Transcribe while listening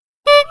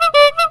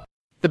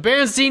The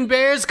Berenstain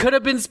Bears could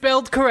have been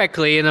spelled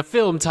correctly in a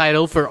film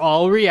title for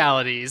all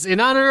realities. In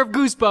honor of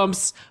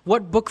Goosebumps,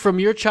 what book from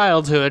your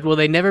childhood will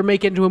they never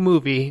make into a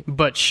movie,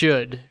 but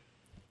should?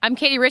 I'm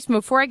Katie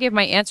Richmond. Before I give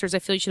my answers, I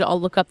feel you should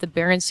all look up the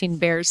Berenstain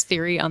Bears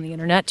theory on the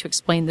internet to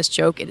explain this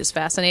joke. It is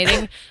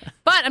fascinating.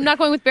 But I'm not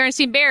going with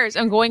Berenstain Bears.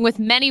 I'm going with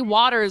Many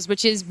Waters,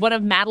 which is one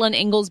of Madeleine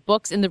L'Engle's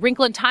books in the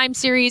Wrinkle in Time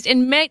series,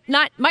 and might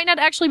not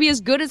actually be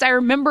as good as I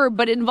remember,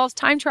 but it involves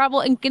time travel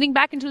and getting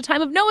back into the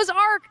time of Noah's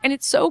Ark, and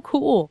it's so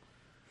cool.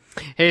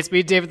 Hey, it's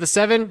me, David the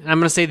Seven. I'm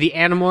going to say the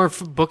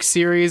Animorph book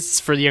series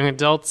for the young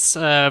adults,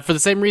 for the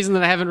same reason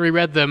that I haven't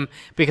reread them,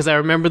 because I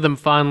remember them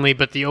fondly,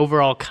 but the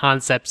overall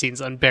concept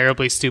seems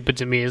unbearably stupid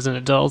to me as an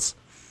adult.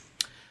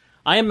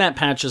 I am Matt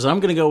Patches. I'm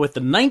going to go with the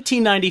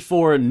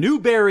 1994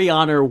 Newbery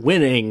Honor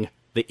winning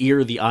The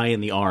Ear, the Eye,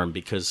 and the Arm,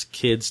 because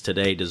kids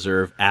today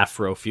deserve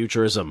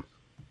Afrofuturism.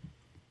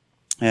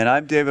 And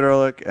I'm David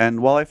Ehrlich,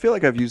 and while I feel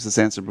like I've used this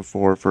answer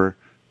before for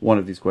one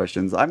of these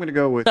questions, I'm going to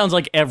go with... Sounds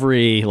like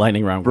every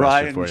lightning round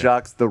question for Brian you.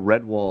 Jacques' The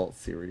Redwall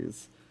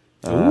series.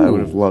 I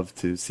would have loved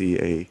to see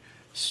a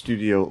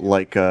Studio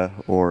Leica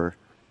or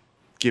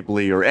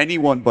Ghibli or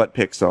anyone but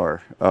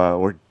Pixar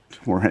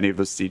or any of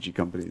those CG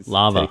companies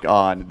take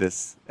on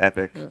this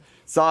epic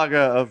saga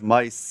of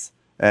mice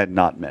and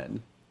not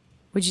men.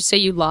 Would you say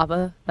you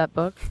lava that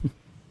book?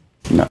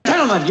 No.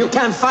 Gentlemen, you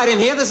can't fight in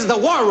here. This is the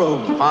war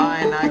room.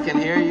 Fine, I can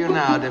hear you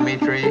now,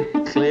 Dimitri.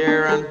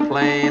 Clear and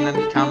plain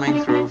and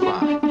coming through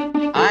fine.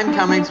 I'm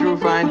coming through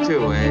fine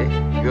too,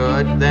 eh?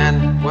 Good. Then,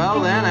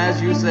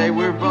 as you say,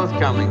 we're both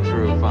coming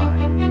through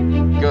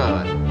fine.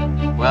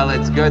 Good. Well,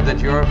 it's good that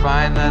you're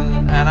fine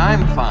and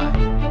I'm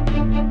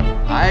fine.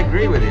 I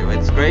agree with you.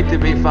 It's great to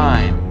be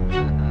fine.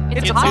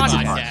 It's a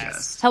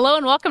podcast. Hello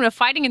and welcome to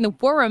Fighting in the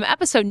War Room,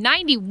 episode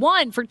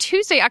 91 for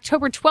Tuesday,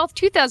 October 12th,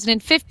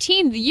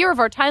 2015, the year of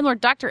our Time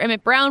Lord, Dr.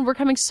 Emmett Brown. We're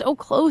coming so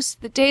close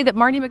to the day that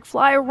Marty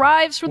McFly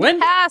arrives from the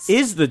past. When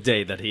is the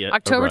day that he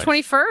October arrives?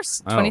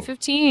 21st,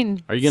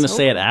 2015. Are you going to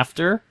say it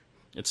after?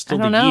 It's still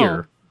I don't the know.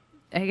 year.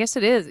 I guess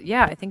it is.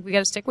 Yeah, I think we got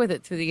to stick with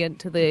it till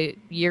the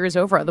year is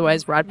over.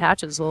 Otherwise, Rod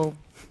Patches will...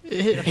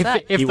 If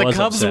the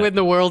Cubs win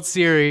the World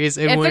Series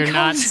and we're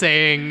not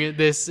saying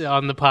this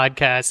on the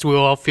podcast, we'll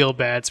all feel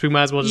bad. So we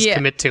might as well just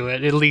commit to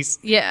it. At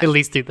least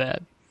do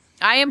that.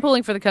 I am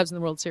pulling for the Cubs in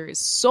the World Series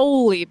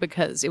solely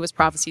because it was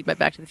prophesied by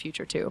Back to the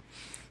Future too.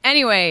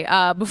 Anyway,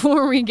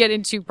 before we get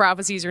into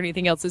prophecies or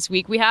anything else this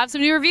week, we have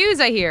some new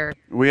reviews, I hear.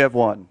 We have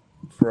one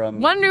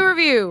from one new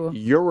review.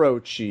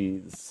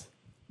 Eurocheese,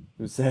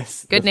 who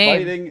says, Good name.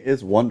 Fighting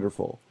is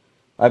wonderful.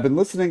 I've been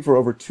listening for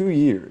over 2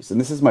 years, and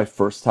this is my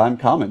first time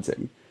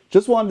commenting.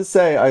 Just wanted to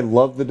say I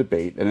love the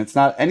debate, and it's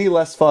not any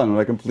less fun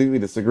when I completely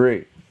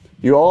disagree.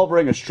 You all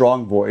bring a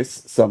strong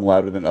voice, some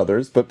louder than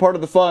others, but part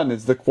of the fun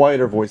is the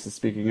quieter voices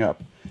speaking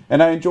up,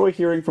 and I enjoy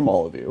hearing from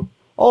all of you.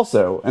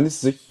 Also, and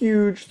this is a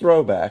huge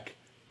throwback,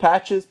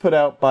 Patches put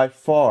out by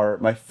far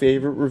my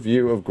favorite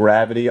review of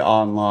Gravity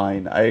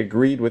Online. I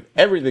agreed with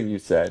everything you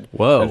said,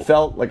 and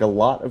felt like a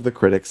lot of the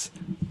critics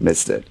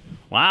missed it.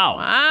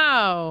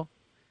 Wow.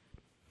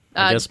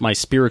 I guess my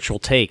spiritual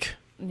take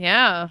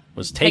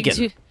was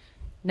taken.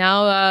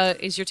 Now,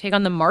 is your take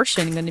on The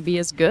Martian going to be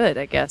as good,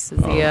 I guess? As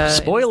the,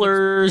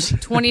 spoilers!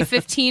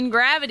 2015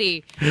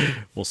 Gravity.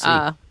 We'll see.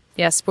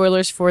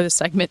 Spoilers for the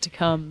segment to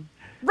come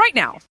right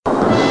now.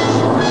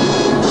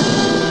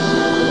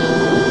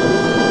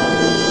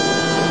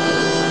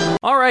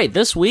 All right,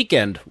 this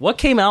weekend. What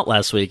came out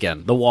last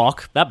weekend? The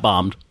Walk. That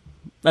bombed.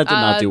 That did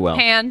not do well.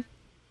 Pan.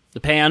 The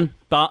Pan.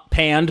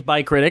 Panned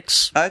by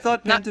critics. I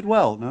thought Pan did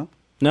well, no?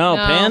 No,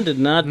 Pan did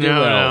not do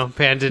well. No,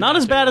 Pan did not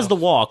as bad as The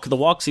Walk. The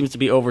Walk seems to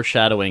be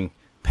overshadowing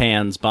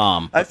Pan's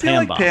bomb. I feel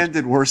Pan like Pan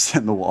did worse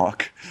than The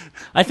Walk.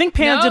 I think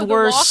Pan did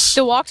worse.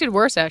 The Walk did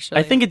worse, actually.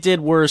 I think it did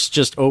worse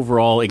just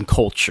overall in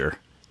culture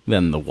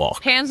than The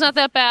Walk. Pan's not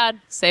that bad.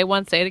 Say it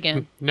once, say it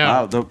again.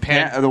 No, The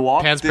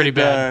Walk Pan's pretty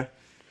bad.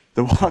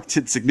 The Walk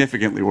did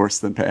significantly worse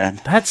than Pan.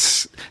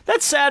 That's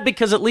sad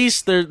because at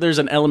least there's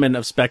an element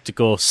of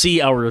spectacle. See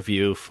our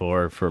review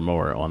for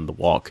more on The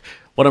Walk.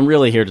 What I'm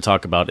really here to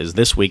talk about is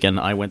this weekend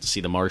I went to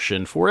see The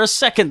Martian for a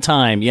second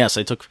time. Yes,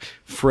 I took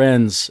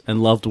friends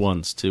and loved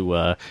ones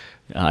to,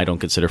 I don't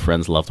consider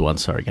friends loved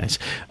ones, sorry guys,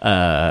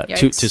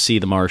 to see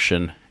The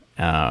Martian.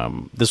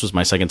 This was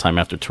my second time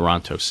after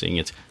Toronto seeing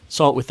it.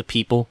 Saw it with the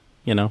people,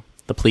 the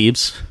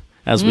plebes,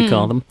 as we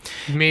call them.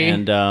 Me,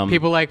 and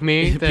people like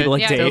me that people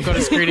like don't Dave. go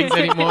to screenings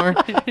anymore.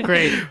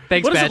 Great,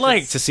 thanks, What is it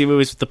like to see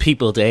movies with the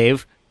people,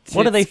 Dave?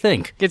 What do they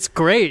think? It's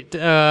great.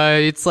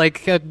 It's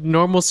like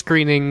normal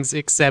screenings,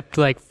 except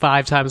like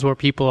 5 times more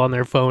people on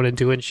their phone and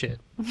doing shit.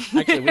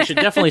 Actually, we should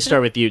definitely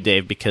start with you,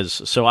 Dave,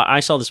 because I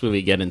saw this movie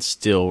again and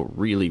still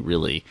really,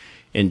 really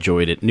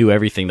enjoyed it. Knew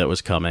everything that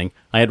was coming.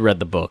 I had read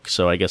the book,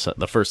 so I guess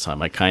the first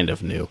time I kind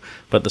of knew,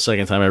 but the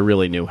second time I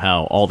really knew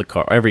how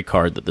every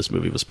card that this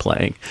movie was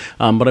playing.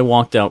 But I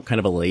walked out kind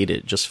of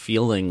elated, just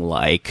feeling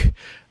like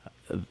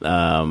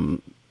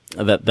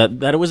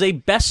that it was a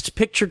Best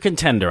Picture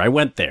contender. I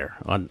went there.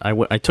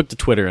 I took to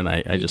Twitter and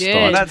I just did.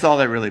 thought. And that's all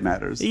that really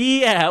matters.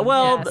 Yeah,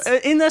 well,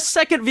 Yes. in the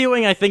second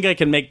viewing, I think I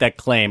can make that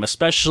claim,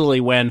 especially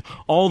when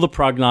all the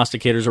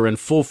prognosticators are in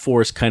full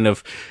force kind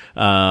of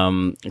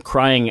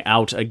crying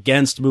out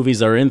against movies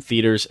that are in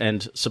theaters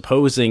and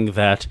supposing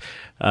that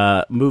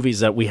movies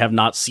that we have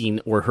not seen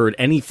or heard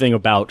anything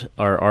about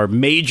are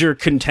major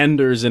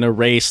contenders in a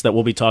race that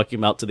we'll be talking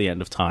about to the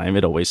end of time,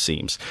 it always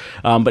seems.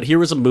 But here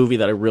was a movie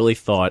that I really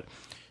thought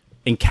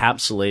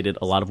encapsulated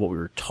a lot of what we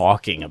were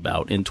talking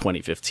about in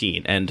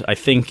 2015. And I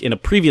think in a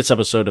previous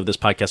episode of this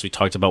podcast, we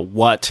talked about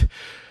what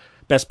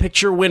Best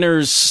Picture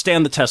winners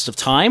stand the test of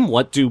time.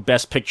 What do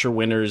Best Picture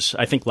winners,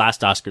 I think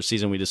last Oscar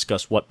season we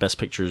discussed what Best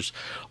Pictures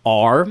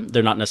are.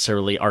 They're not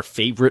necessarily our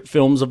favorite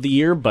films of the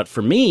year, but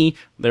for me,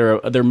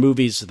 they're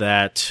movies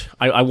that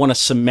I want to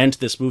cement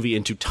this movie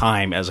into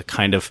time as a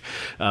kind of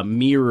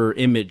mirror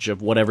image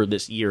of whatever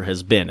this year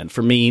has been. And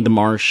for me, The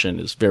Martian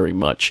is very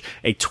much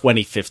a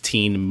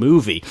 2015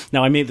 movie.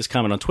 Now, I made this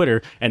comment on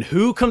Twitter, and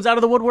who comes out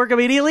of the woodwork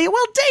immediately?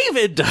 Well,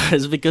 David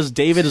does, because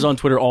David is on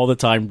Twitter all the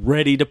time,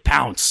 ready to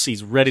pounce.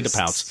 He's ready to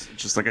pounce.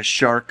 Just like a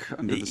shark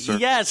under the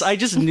surface. Yes, I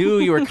just knew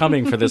you were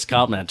coming for this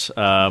comment.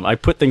 I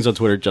put things on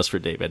Twitter just for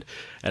David,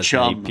 as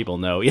many people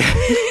know. Yeah,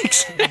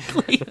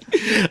 exactly.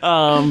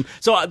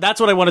 So that's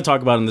what I want to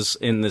talk about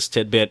in this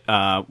tidbit,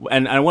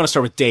 and I want to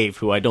start with Dave,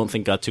 who I don't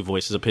think got to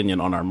voice his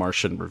opinion on our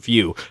Martian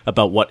review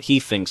about what he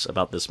thinks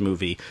about this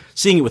movie,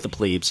 seeing it with the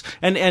plebes.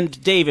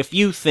 And Dave, if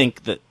you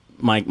think that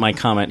my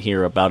comment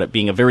here about it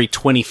being a very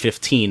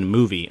 2015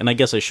 movie, and I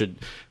guess I should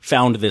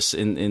found this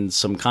in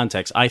some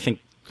context, I think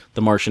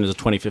The Martian is a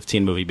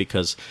 2015 movie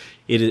because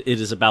it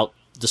is about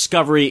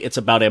discovery, it's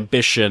about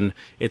ambition,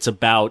 it's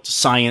about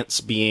science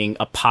being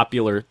a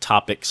popular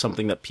topic,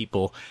 something that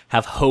people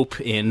have hope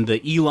in.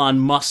 The Elon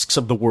Musks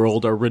of the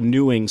world are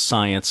renewing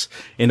science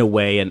in a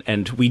way,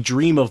 and we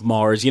dream of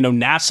Mars. You know,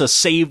 NASA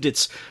saved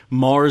its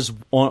Mars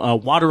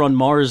water on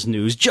Mars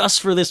news just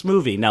for this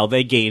movie. Now,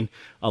 they gain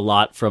a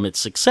lot from its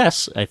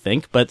success, I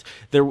think, but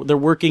they're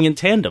working in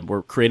tandem.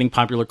 We're creating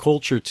popular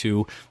culture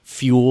to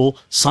fuel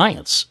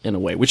science in a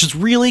way, which is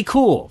really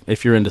cool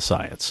if you're into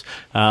science.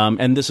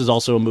 And this is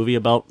also a movie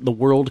about the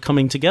world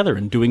coming together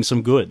and doing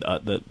some good.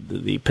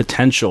 The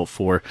potential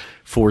for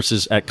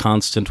forces at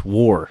constant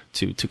war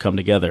to come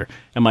together.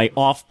 Am I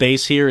off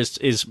base here?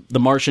 Is The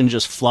Martian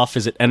just fluff?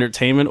 Is it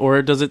entertainment,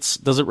 or does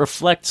it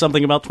reflect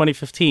something about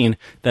 2015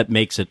 that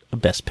makes it a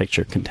Best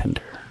Picture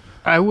contender?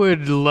 I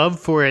would love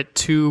for it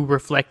to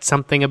reflect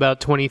something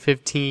about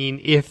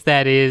 2015 if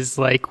that is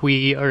like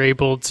we are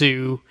able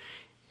to,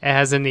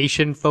 as a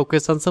nation,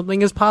 focus on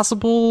something as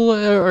possible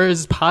or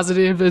as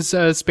positive as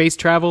space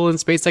travel and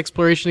space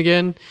exploration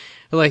again.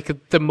 Like,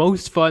 the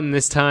most fun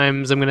this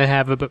time I'm going to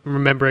have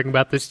remembering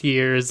about this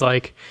year is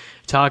like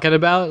talking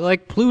about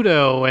like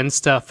Pluto and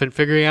stuff and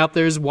figuring out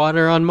there's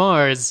water on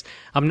Mars.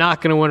 I'm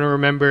not going to want to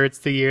remember it's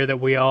the year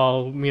that we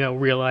all,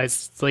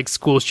 realized like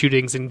school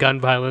shootings and gun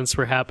violence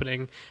were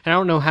happening. And I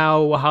don't know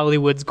how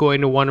Hollywood's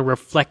going to want to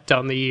reflect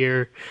on the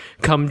year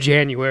come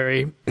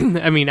January.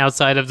 I mean,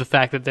 outside of the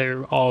fact that they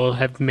all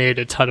have made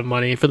a ton of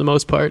money for the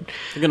most part.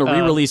 They're going to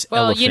re-release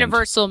Elephant.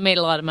 Universal made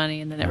a lot of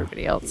money, and then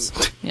everybody else,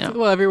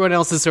 Well, everyone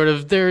else is sort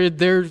of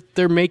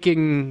they're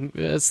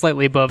making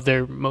slightly above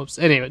their most.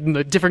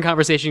 Anyway, different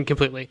conversation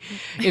completely.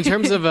 In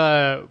terms of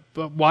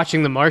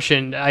watching The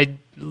Martian, I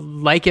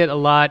like it a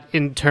lot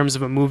in terms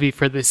of a movie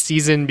for this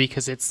season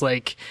because it's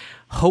like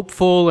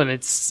hopeful, and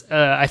it's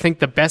I think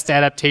the best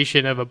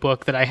adaptation of a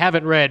book that I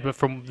haven't read, but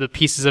from the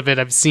pieces of it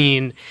I've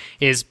seen,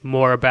 is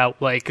more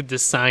about like the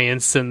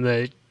science and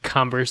the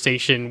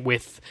conversation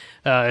with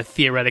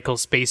theoretical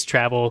space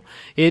travel.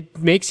 It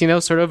makes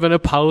sort of an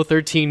Apollo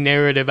 13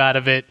 narrative out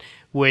of it,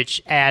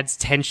 which adds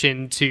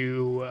tension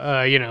to,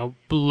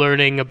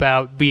 learning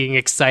about being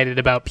excited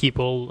about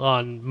people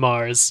on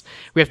Mars.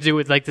 We have to do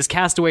with like this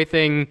castaway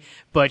thing,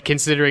 but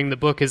considering the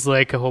book is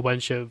like a whole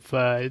bunch of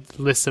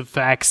lists of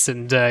facts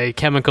and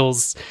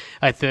chemicals,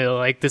 I feel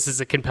like this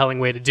is a compelling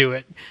way to do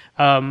it.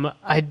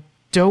 I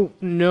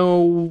don't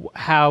know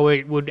how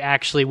it would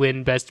actually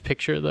win Best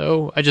Picture,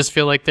 though. I just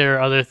feel like there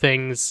are other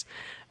things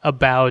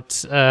about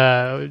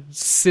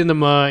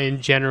cinema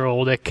in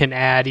general that can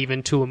add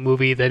even to a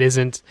movie that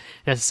isn't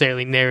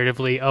necessarily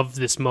narratively of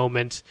this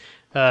moment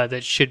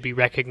that should be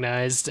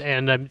recognized.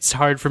 And it's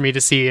hard for me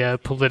to see a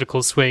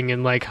political swing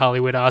in like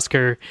Hollywood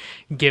Oscar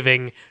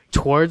giving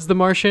towards The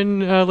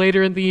Martian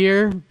later in the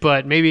year,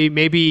 but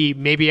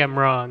maybe I'm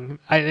wrong.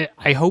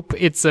 I hope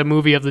it's a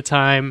movie of the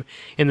time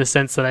in the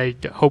sense that I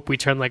hope we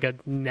turn like a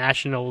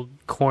national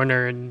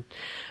corner and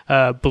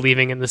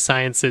believing in the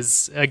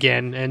sciences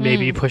again and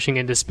maybe pushing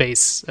into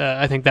space.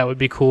 I think that would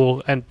be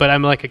cool. But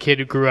I'm like a kid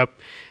who grew up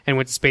and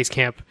went to space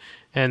camp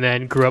and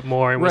then grew up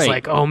more and was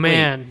like, oh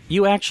man. Wait,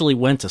 you actually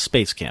went to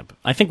space camp.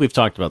 I think we've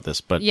talked about this,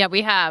 but yeah,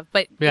 we have,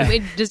 but Yeah.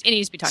 it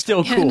needs to be talked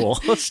still about again.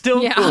 cool.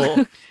 Still Yeah.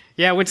 cool.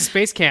 Yeah, I went to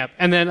space camp,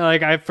 and then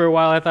for a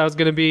while I thought I was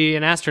going to be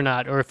an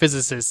astronaut or a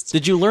physicist.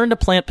 Did you learn to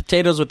plant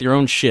potatoes with your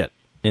own shit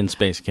in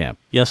space camp?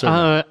 Yes or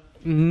no?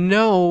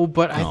 No,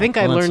 but I think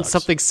I well, that learned sucks.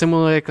 something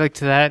similar like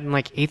to that in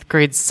like 8th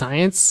grade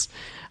science.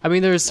 I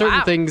mean, there are certain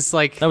Wow. things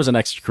like That was an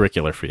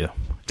extracurricular for you.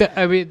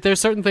 I mean, there's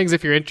certain things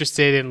if you're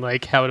interested in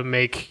like how to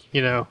make,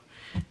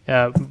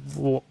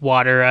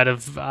 water out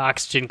of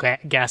oxygen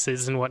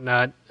gases and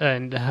whatnot,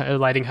 and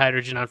lighting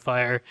hydrogen on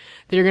fire,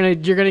 that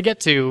you're gonna get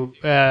to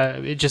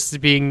just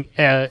being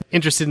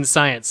interested in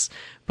science.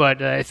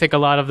 But I think a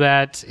lot of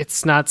that,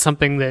 it's not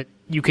something that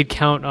you could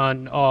count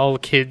on all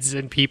kids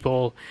and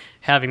people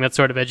having that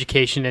sort of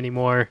education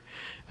anymore.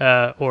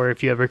 Or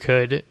if you ever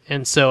could.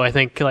 And so I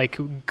think like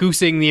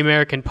goosing the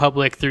American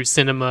public through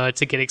cinema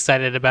to get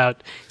excited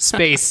about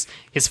space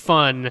is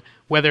fun.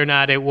 Whether or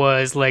not it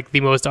was like the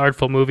most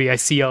artful movie I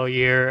see all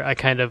year, I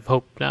kind of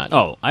hope not.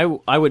 Oh,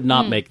 I would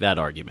not make that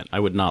argument.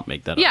 I would not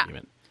make that Yeah.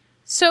 argument.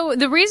 So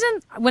the reason,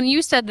 when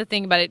you said the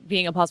thing about it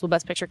being a possible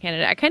Best Picture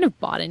candidate, I kind of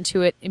bought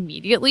into it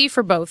immediately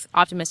for both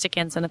optimistic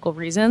and cynical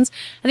reasons.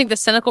 I think the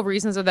cynical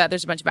reasons are that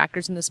there's a bunch of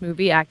actors in this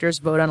movie. Actors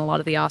vote on a lot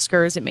of the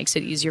Oscars. It makes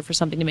it easier for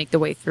something to make their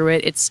way through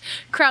it. It's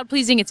crowd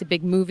pleasing. It's a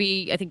big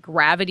movie. I think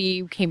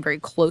Gravity came very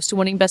close to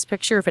winning Best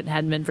Picture if it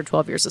hadn't been for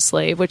 12 Years a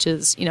Slave, which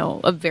is,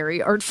 a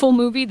very artful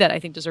movie that I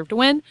think deserved to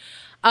win.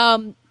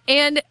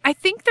 And I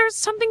think there's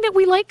something that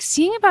we like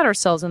seeing about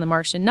ourselves in The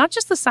Martian, not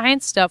just the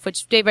science stuff,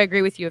 which, Dave, I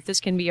agree with you. If this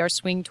can be our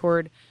swing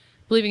toward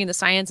believing in the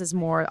science is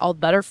more, all the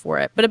better for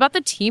it. But about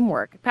the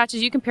teamwork,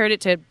 Patches, you compared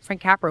it to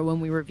Frank Capra when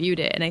we reviewed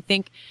it. And I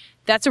think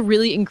that's a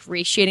really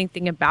ingratiating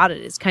thing about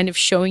it, is kind of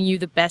showing you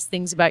the best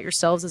things about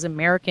yourselves as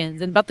Americans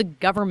and about the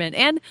government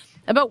and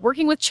about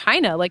working with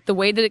China, like the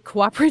way that it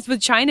cooperates with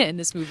China in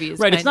this movie. Is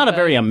Right, it's kind not a of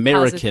very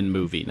American positive-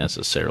 movie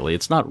necessarily.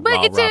 It's not But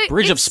rah it's rah. a-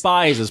 Bridge of it's-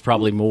 Spies is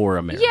probably more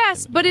American.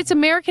 Yes, but it's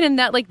American in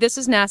that, like, this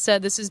is NASA.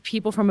 This is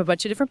people from a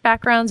bunch of different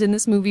backgrounds in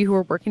this movie who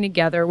are working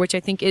together, which I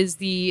think is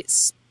the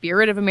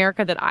spirit of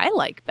America that I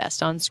like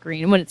best on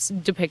screen when it's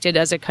depicted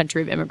as a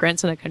country of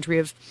immigrants and a country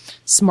of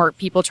smart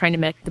people trying to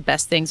make the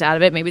best things out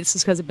of it. Maybe this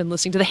is because I've been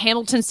listening to the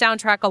Hamilton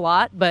soundtrack a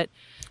lot, but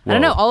I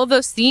don't know. All of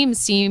those themes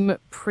seem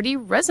pretty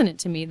resonant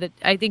to me that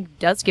I think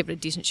does give it a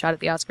decent shot at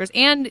the Oscars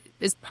and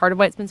is part of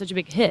why it's been such a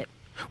big hit.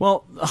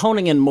 Well,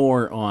 honing in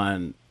more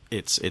on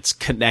its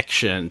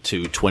connection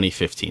to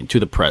 2015, to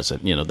the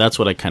present, that's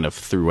what I kind of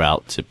threw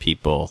out to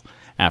people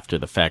after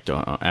the fact,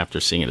 after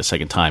seeing it a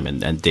second time.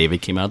 And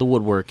David came out of the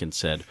woodwork and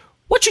said,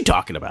 "What you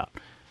talking about?"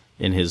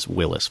 in his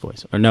Willis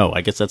voice. Or no,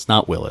 I guess that's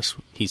not Willis.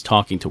 He's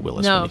talking to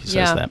Willis when he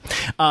says that.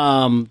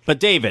 But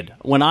David,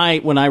 when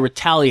I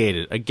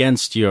retaliated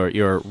against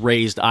your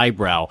raised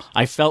eyebrow,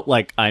 I felt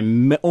like I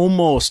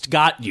almost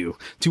got you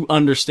to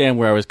understand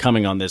where I was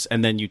coming on this,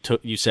 and then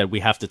you said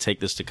we have to take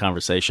this to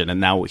conversation, and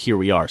now here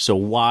we are. So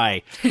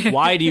why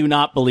do you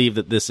not believe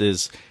that this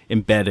is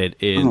embedded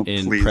in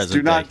please present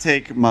do not day?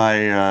 take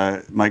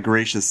my my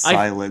gracious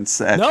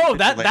silence. As No,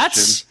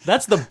 capitulation.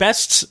 that's the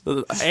best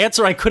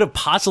answer I could have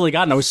possibly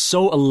gotten. I was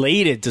so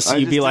elated to see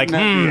you just be like,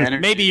 didn't have the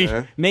energy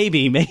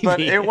maybe.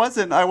 But it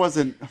wasn't. I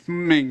wasn't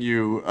humming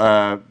you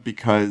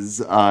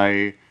because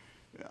I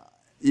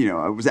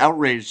was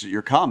outraged at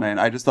your comment.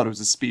 I just thought it was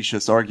a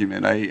specious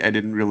argument. I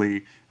didn't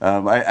really.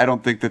 I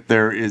don't think that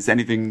there is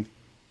anything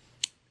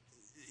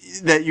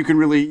that you can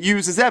really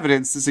use as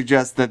evidence to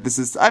suggest that this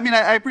is. I mean,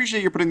 I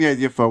appreciate you're putting the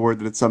idea forward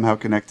that it's somehow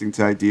connecting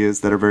to ideas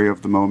that are very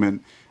of the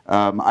moment.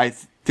 I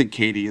think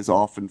Katie is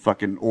off in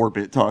fucking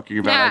orbit talking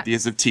about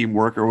ideas of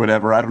teamwork or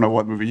whatever. I don't know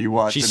what movie you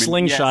watched. She's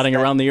slingshotting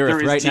around the earth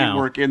right now. There is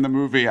teamwork in the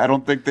movie. I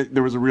don't think that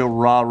there was a real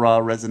rah-rah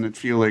resonant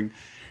feeling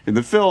in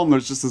the film.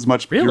 There's just as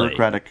much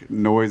bureaucratic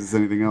noise as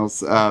anything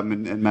else,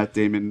 and Matt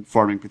Damon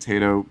farming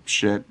potato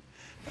shit.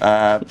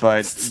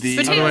 But the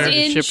Potatoes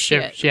in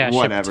shit. Yeah,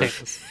 whatever, shit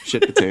potatoes.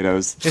 shit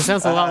potatoes. It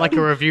sounds a lot like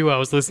a review I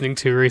was listening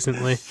to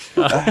recently.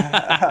 But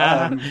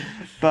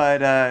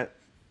I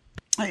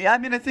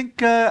mean, I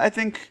think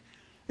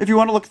if you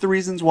want to look at the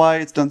reasons why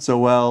it's done so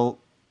well,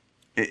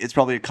 it's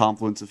probably a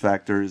confluence of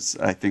factors.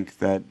 I think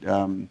that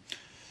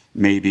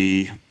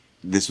maybe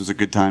this was a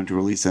good time to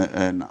release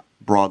a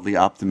broadly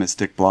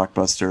optimistic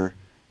blockbuster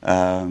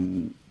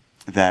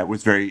that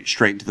was very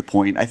straight and to the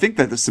point. I think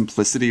that the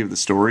simplicity of the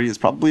story is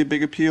probably a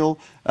big appeal.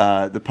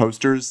 The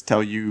posters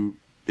tell you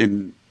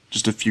in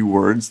just a few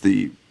words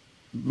the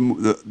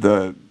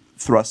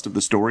thrust of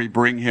the story: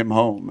 bring him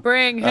home.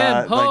 Bring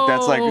him home. Like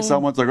that's like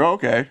someone's like, oh,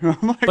 okay.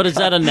 Like, But is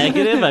that a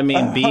negative? I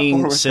mean,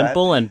 being with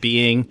simple and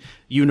being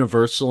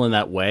universal in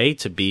that way,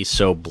 to be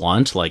so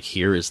blunt, like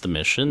here is the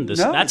mission. No,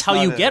 That's it's how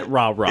not you a- get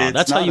rah-rah. it's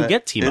That's how not you a-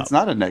 get team up. It's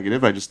not a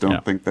negative. I just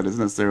don't think that is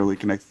necessarily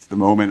connected to the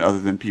moment, other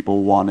than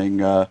people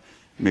wanting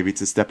maybe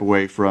to step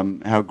away from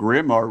how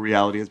grim our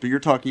reality is. But you're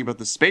talking about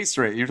the space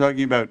race. You're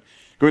talking about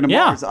going to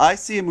Mars. I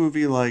see a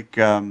movie like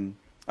I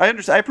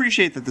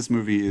appreciate that this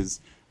movie is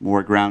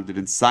more grounded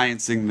in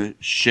sciencing the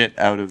shit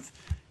out of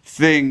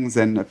things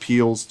and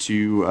appeals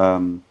to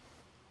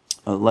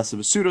less of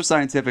a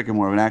pseudoscientific and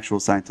more of an actual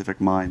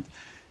scientific mind.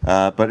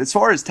 But as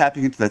far as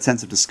tapping into that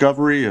sense of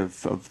discovery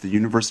of the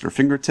universe at our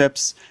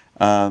fingertips,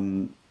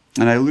 and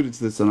I alluded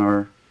to this in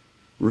our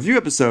review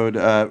episode,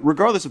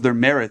 regardless of their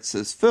merits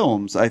as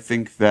films, I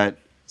think that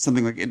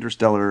something like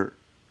Interstellar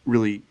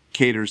really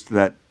caters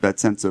to that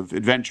sense of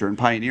adventure and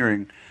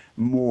pioneering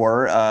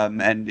more.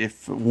 And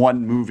if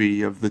one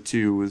movie of the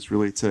two was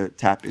really to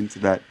tap into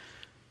that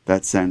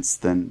sense,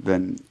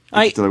 then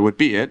Interstellar would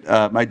be it.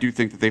 I do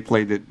think that they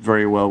played it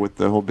very well with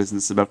the whole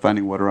business about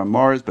finding water on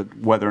Mars, but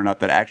whether or not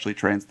that actually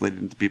translated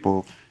into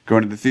people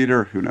going to the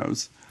theater, who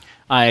knows?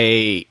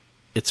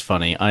 It's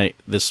funny.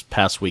 This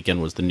past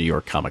weekend was the New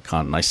York Comic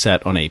Con, and I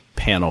sat on a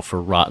panel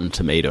for Rotten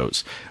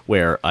Tomatoes,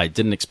 where I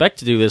didn't expect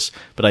to do this,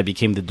 but I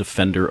became the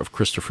defender of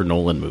Christopher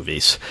Nolan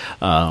movies,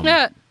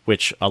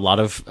 which a lot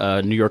of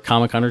New York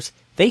Comic Coners,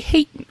 they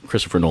hate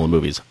Christopher Nolan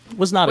movies.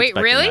 Was not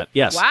expecting really? that.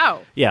 Yes.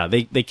 Wow. Yeah,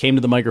 they came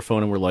to the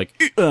microphone and were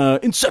like,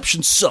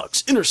 Inception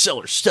sucks.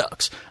 Interstellar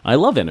sucks. I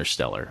love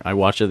Interstellar. I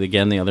watched it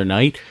again the other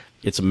night.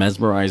 It's a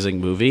mesmerizing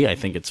movie. I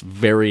think it's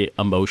very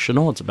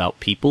emotional. It's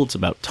about people. It's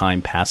about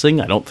time passing.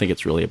 I don't think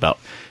it's really about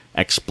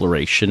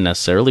exploration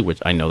necessarily, which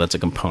I know that's a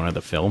component of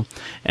the film,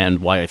 and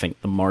why I think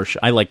The Martian,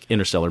 I like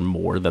Interstellar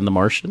more than The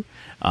Martian,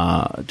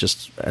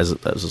 just as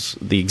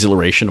the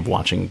exhilaration of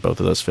watching both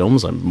of those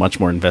films. I'm much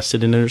more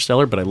invested in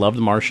Interstellar, but I love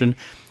The Martian,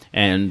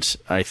 and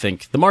I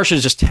think The Martian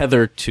is just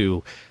tethered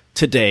to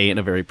today in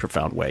a very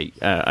profound way.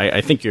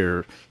 I think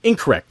you're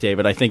incorrect,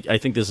 David. I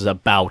think this is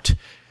about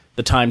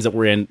the times that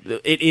we're in.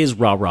 It is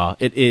rah-rah.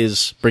 It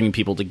is bringing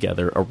people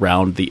together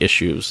around the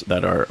issues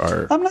that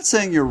are I'm not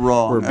saying you're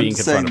wrong. We're being I'm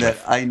saying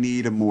confronted that I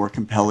need a more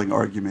compelling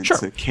argument Sure.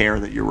 to care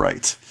that you're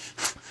right.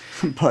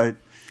 But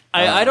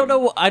I don't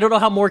know. I don't know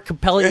how more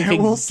compelling it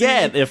can we'll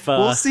get. see. If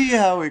We'll see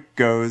how it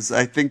goes.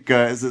 I think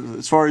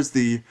as far as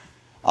the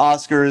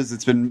Oscars,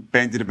 it's been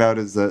bandied about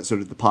as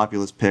sort of the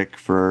populist pick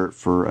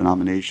for a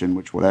nomination,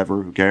 which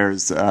whatever, who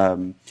cares?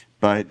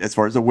 But as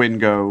far as a win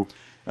go,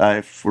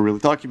 if we're really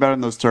talking about it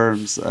in those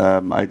terms,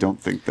 I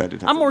don't think that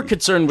it has I'm more any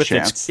concerned with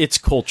chance. its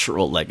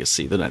cultural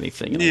legacy than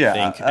anything. And Yeah,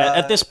 I think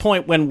at this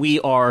point, when we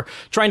are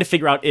trying to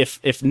figure out if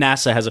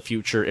NASA has a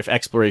future, if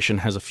exploration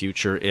has a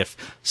future, if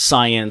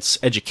science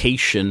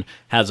education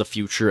has a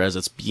future, as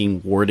it's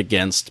being warred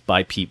against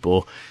by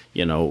people,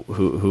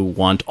 who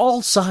want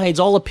all sides,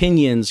 all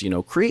opinions,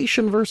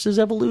 creation versus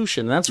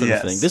evolution, that sort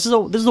of thing. This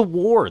is a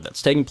war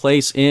that's taking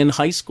place in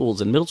high schools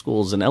and middle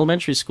schools and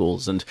elementary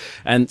schools, and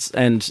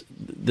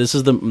this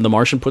is the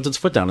Martian puts its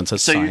foot down and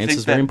says So you science think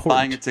is very that important.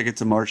 buying a ticket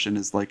to Martian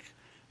is like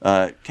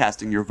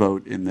casting your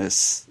vote in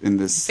this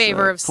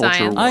Favor of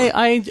cultural science.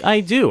 war? I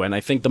do, and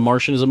I think The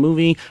Martian is a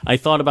movie. I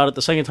thought about it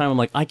the second time. I'm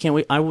like, I can't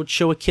wait. I would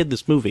show a kid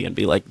this movie and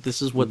be like,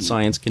 this is what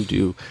science can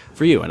do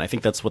for you. And I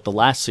think that's what the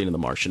last scene of The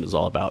Martian is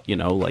all about.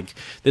 Like,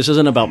 this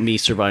isn't about me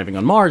surviving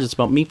on Mars. It's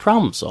about me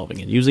problem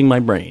solving and using my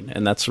brain.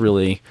 And that's a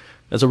really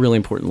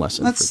important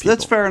lesson for people.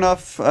 That's fair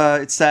enough.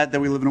 It's sad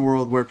that we live in a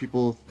world where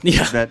people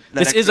that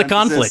this is a extra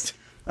conflict. emphasis,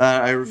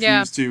 I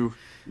refuse to.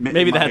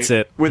 Maybe that's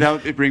it.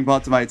 Without it being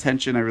brought to my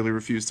attention, I really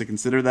refuse to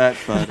consider that.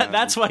 But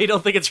that's why you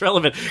don't think it's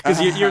relevant, because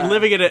you're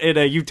living in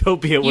a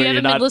utopia where You you're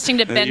haven't not been listening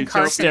to Ben you're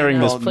Carson staring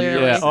this. enough,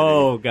 clearly. Yeah.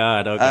 Oh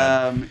God.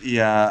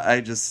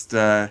 I just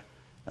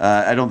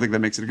I don't think that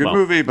makes it a good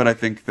movie, but I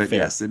think that fair.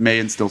 yes, it may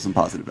instill some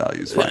positive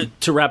values. Fine.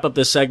 To wrap up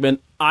this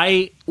segment,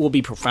 I will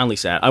be profoundly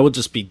sad. I will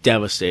just be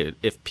devastated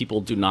if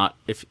people do not,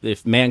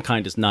 if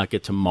mankind does not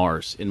get to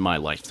Mars in my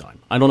lifetime.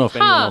 I don't know if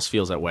anyone else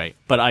feels that way,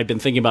 but I've been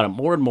thinking about it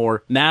more and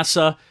more.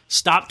 NASA,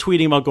 stop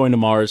tweeting about going to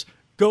Mars.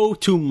 Go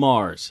to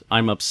Mars.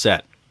 I'm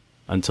upset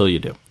until you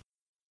do.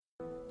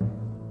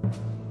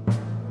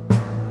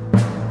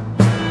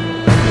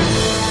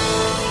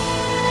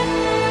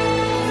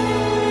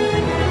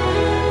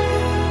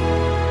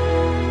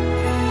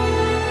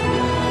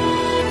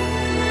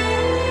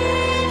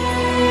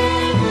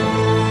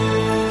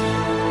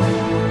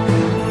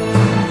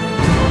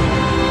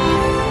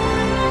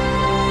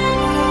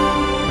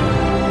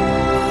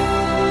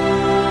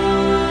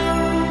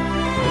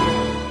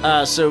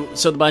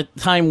 So by the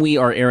time we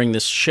are airing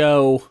this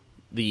show,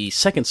 the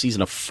second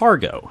season of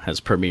Fargo has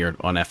premiered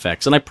on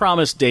FX, and I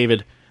promised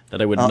David that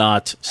I would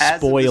not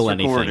spoil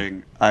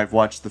anything. I've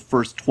watched the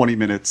first 20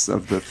 minutes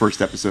of the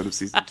first episode of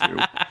season 2,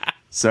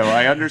 so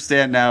I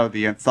understand now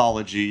the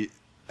anthology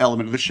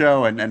element of the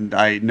show, and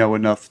I know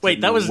enough.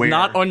 Wait, that was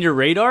not on your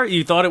radar?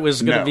 You thought it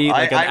was going to be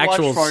like an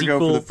actual I watched Fargo sequel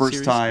for the first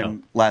series?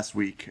 time last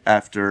week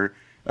after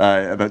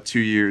about 2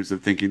 years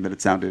of thinking that it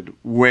sounded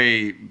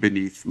way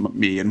beneath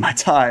me and my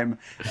time,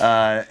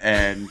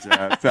 and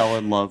fell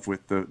in love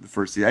with the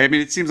first season. I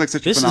mean, it seems like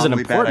such a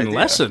phenomenally bad idea.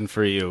 This is an important lesson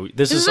for you.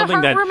 This is is a something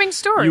that heartwarming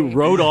story. you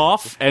wrote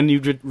off and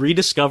you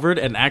rediscovered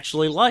and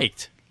actually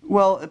liked.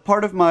 Well,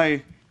 part of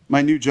my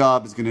new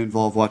job is going to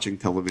involve watching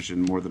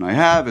television more than I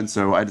have, and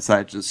so I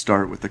decided to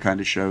start with the kind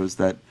of shows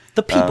that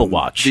The people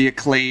watch. the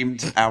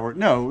acclaimed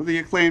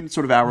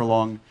sort of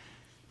hour-long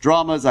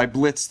dramas. I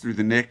blitzed through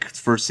The Nick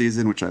first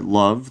season, which I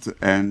loved,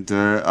 and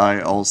I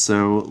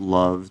also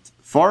loved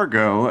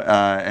Fargo,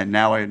 and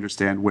now I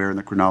understand where in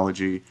the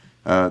chronology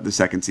the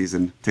second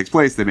season takes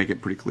place. They make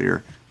it pretty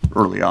clear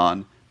early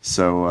on.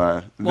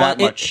 So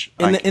much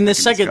in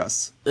this second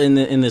discuss.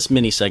 in this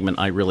mini segment,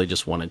 I really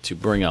just wanted to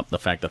bring up the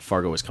fact that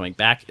Fargo is coming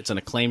back. It's an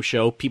acclaimed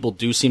show. People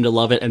do seem to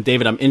love it. And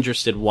David, I'm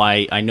interested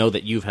why. I know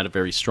that you've had a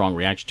very strong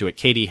reaction to it.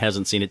 Katie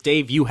hasn't seen it.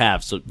 Dave, you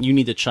have, so you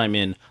need to chime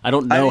in. I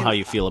don't know how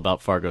you feel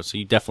about Fargo, so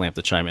you definitely have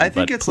to chime in.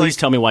 But please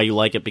tell me why you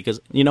like it,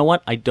 because you know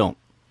what? I don't.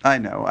 I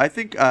know. I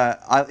think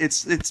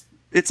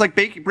it's like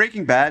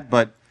Breaking Bad,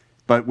 but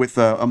with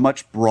a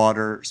much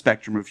broader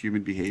spectrum of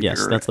human behavior.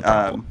 Yes, that's the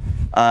problem.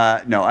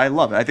 No, I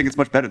love it. I think it's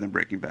much better than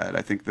Breaking Bad.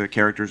 I think the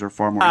characters are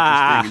far more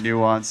interesting and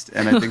nuanced,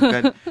 and I think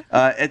that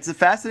it's a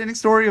fascinating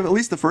story of at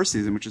least the first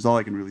season, which is all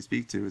I can really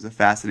speak to, is a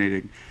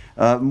fascinating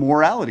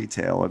morality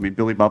tale. I mean,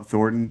 Billy Bob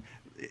Thornton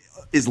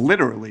is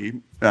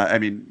literally,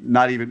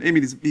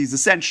 he's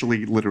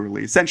essentially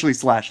literally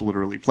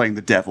playing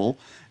the devil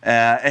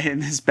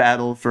in his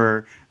battle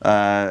for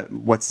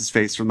what's his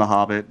face from The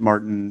Hobbit,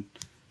 Martin.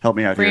 Help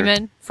me out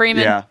Freeman.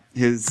 Yeah,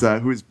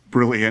 who is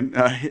brilliant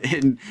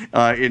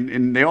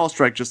in they all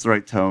strike just the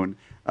right tone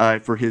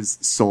for his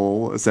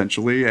soul,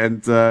 essentially,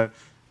 and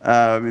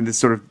in this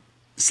sort of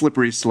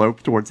slippery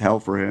slope towards hell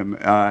for him.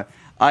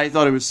 I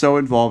thought it was so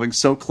involving,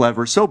 so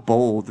clever, so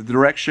bold. The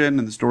direction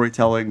and the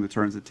storytelling, the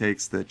turns it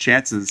takes, the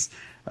chances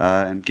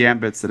and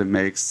gambits that it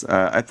makes.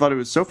 I thought it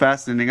was so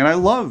fascinating, and I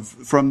love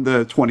from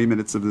the 20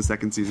 minutes of the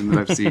second season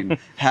that I've seen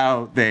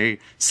how they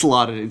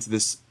slotted into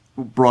this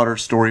broader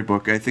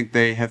storybook. I think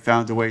they have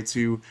found a way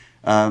to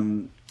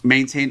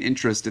maintain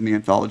interest in the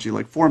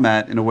anthology-like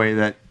format in a way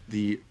that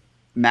the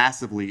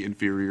massively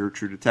inferior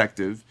True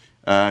Detective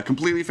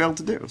completely failed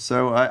to do.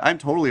 So I'm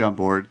totally on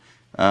board.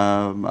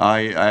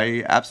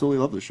 I absolutely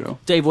love the show.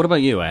 Dave, what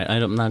about you?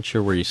 I'm not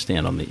sure where you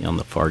stand on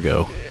the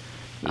Fargo.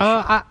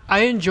 I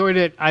enjoyed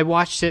it. I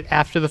watched it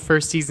after the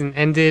first season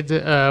ended,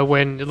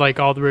 when like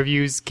all the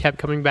reviews kept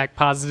coming back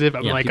positive.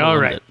 I'm like, all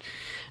right,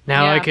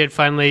 now I could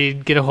finally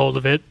get a hold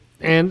of it.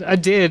 And I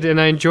did, and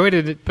I enjoyed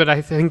it, but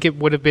I think it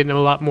would have been a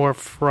lot more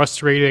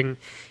frustrating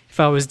if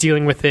I was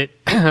dealing with it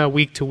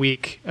week to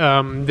week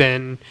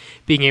than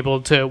being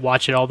able to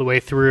watch it all the way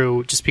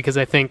through, just because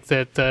I think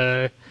that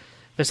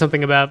there's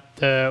something about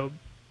the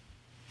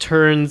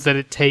turns that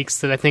it takes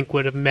that I think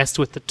would have messed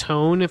with the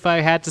tone if I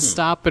had to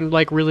stop and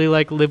really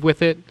live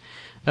with it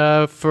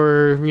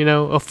for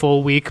a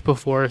full week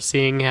before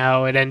seeing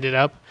how it ended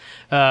up.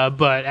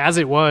 But as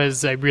it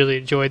was, I really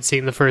enjoyed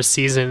seeing the first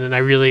season, and I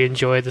really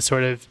enjoyed the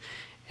sort of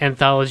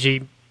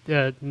anthology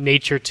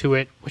nature to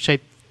it, which I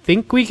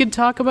think we could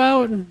talk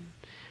about.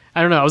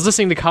 I don't know. I was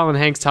listening to Colin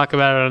Hanks talk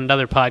about it on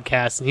another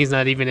podcast, and he's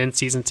not even in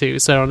season 2,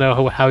 so I don't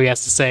know how he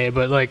has to say it.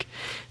 But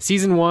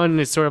season 1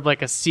 is sort of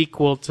like a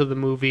sequel to the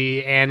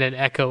movie and an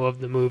echo of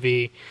the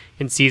movie.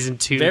 In season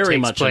 2, very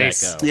takes much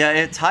place. an echo. Yeah,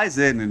 it ties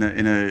in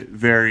a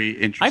very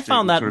interesting. I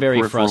found that sort of very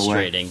peripheral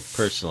frustrating, way.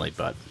 personally,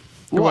 but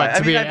What,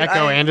 to be an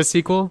echo and a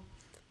sequel?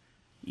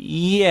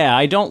 yeah,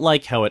 I don't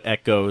like how it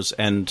echoes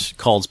and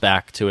calls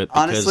back to it.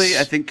 Because honestly,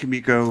 I think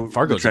Kimiko, the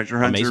Fargo's treasure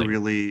hunter, amazing.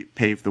 really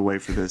paved the way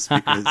for this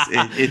because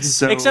it's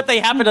so. Except they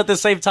happened at the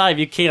same time.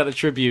 You can't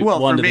attribute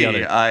one to the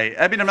other.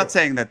 I mean, I'm not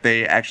saying that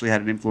they actually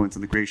had an influence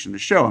on the creation of the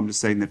show. I'm just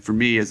saying that for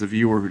me, as a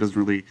viewer who doesn't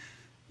really,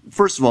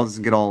 first of all,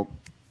 doesn't get all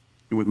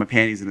with my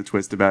panties in a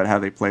twist about how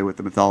they play with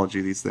the mythology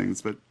of these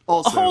things, but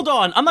also Hold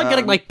on, I'm not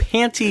getting my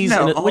panties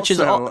in it, which is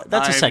also,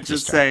 that's a I'm sexist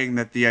just term. saying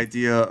that the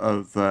idea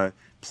of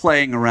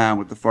playing around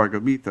with the Fargo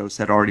mythos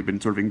had already been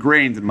sort of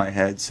ingrained in my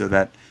head, so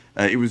that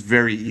it was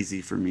very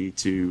easy for me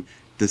to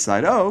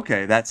decide, oh,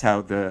 okay, that's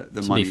how the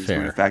money is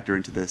going to factor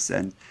into this.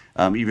 And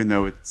even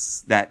though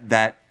it's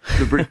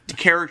the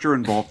character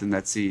involved in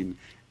that scene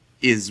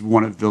is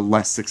one of the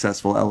less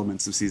successful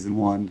elements of season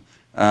 1,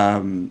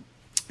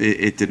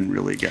 it didn't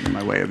really get in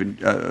my way of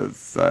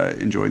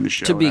enjoying the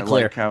show. To be And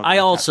clear, like how I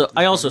also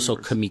universe. saw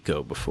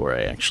Kimiko before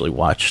I actually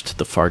watched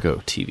the Fargo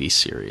TV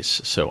series,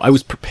 so I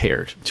was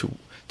prepared to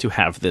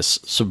have this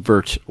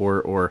subvert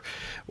or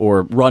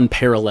run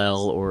parallel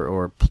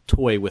or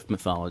toy with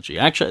mythology.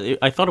 Actually,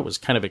 I thought it was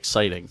kind of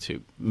exciting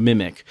to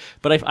mimic,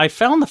 but I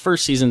found the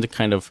first season to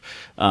kind of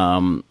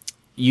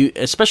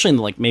especially in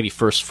the maybe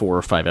first 4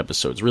 or 5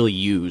 episodes, really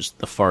used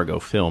the Fargo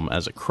film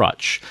as a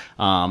crutch.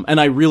 And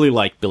I really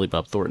like Billy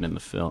Bob Thornton in the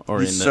film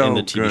or in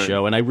the TV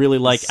show, and I really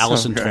like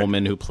Alison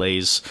Tolman, who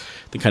plays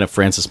the kind of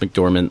Frances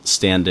McDormand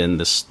stand-in.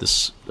 This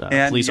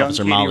police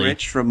officer Katie Molly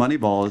Rich from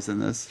Moneyball is in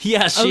this.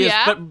 Yes, she is,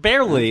 but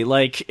barely.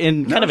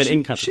 An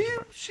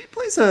inconsequential. She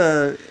plays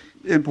a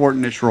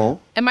important-ish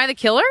role. Am I the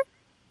killer?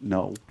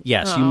 No.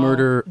 Yes, you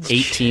murder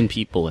 18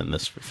 people in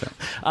this film.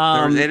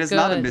 It is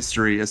not a Good.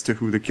 mystery as to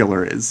who the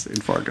killer is in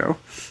Fargo.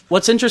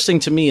 What's interesting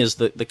to me is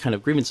the kind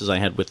of grievances I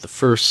had with the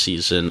first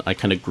season, I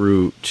kind of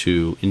grew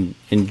to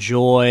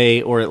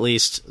enjoy or at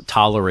least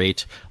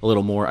tolerate a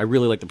little more. I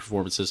really like the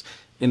performances.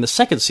 In the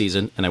second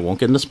season, and I won't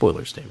get into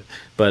spoilers, David,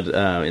 but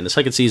in the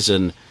second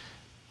season,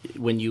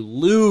 when you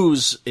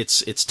lose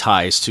its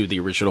ties to the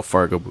original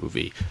Fargo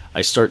movie,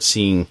 I start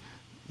seeing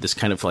this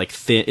kind of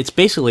thin. It's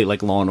basically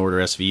like Law and Order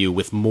SVU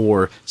with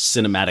more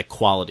cinematic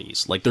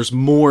qualities. There's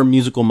more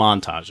musical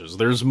montages,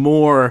 there's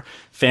more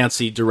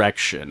fancy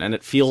direction, and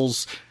it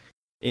feels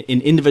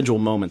in individual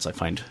moments, I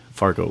find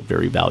Fargo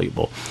very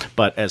valuable.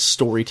 But as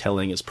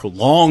storytelling, as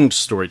prolonged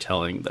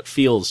storytelling that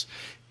feels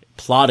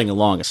plodding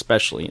along,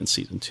 especially in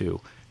season 2,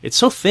 it's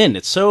so thin.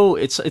 It's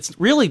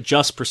really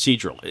just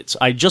procedural.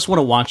 I just want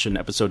to watch an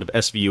episode of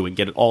SVU and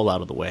get it all out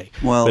of the way.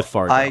 Well, with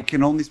Fargo. I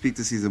can only speak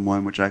to season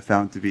 1, which I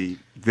found to be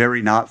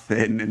very not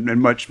thin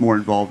and much more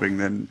involving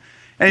than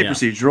any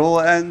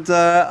procedural. And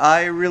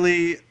I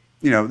really,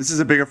 this is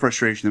a bigger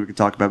frustration that we could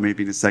talk about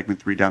maybe in a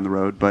segment 3 down the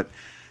road, but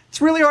it's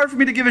really hard for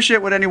me to give a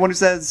shit what anyone who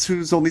says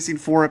who's only seen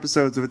 4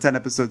 episodes of a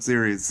 10-episode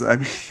series. I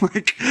mean,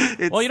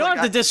 it's well, you don't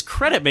have to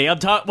discredit me. I'm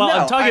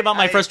talking about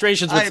my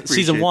frustrations with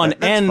season 1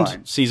 and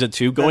season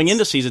 2, going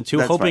into season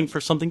 2, hoping for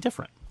something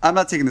different. I'm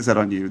not taking this out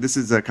on you. This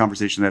is a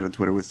conversation I had on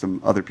Twitter with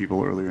some other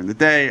people earlier in the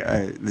day.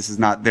 This is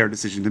not their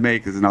decision to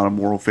make. This is not a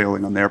moral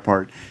failing on their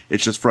part.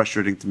 It's just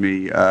frustrating to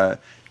me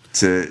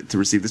to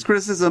receive this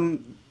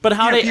criticism. But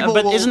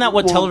isn't that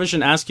what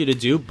television asks you to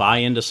do? Buy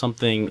into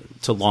something,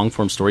 to long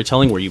form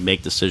storytelling, where you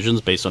make decisions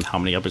based on how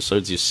many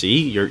episodes you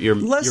see.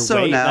 Less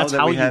so now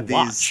that we have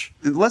these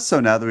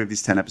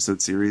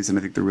 10-episode series, and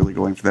I think they're really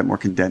going for that more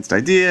condensed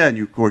idea. And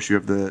of course, you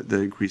have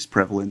the increased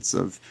prevalence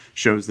of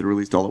shows that are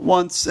released all at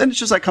once. And it's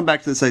just I come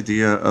back to this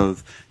idea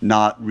of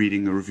not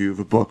reading a review of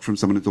a book from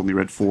someone who's only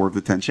read 4 of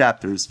the 10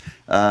 chapters.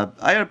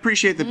 I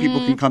appreciate that people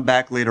can come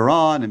back later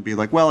on and be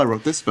like, "Well, I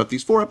wrote this about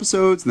these 4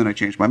 episodes, and then I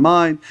changed my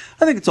mind."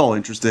 I think it's all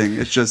interesting.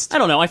 It's just I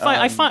don't know.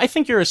 I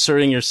think you're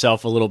asserting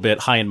yourself a little bit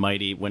high and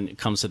mighty when it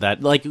comes to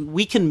that. Like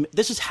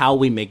this is how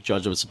we make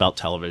judgments about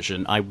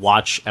television. I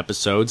watch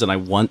episodes and I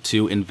want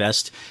to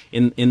invest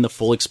in the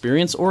full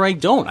experience, or I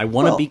don't. I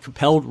want to be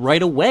compelled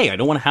right away. I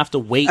don't want to have to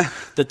wait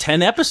the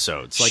 10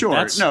 episodes. Like, sure,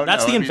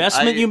 that's the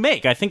investment you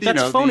make. I think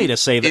that's phony to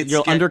say that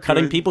you're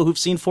undercutting people who've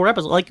seen 4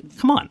 episodes. Like,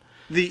 come on.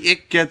 The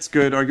it gets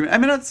good argument. I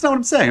mean, that's not what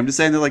I'm saying. I'm just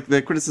saying that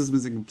the criticism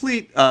is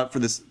incomplete for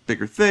this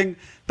bigger thing.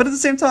 But at the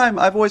same time,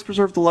 I've always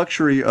preserved the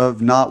luxury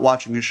of not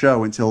watching a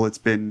show until it's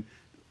been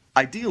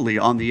ideally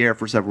on the air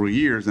for several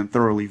years and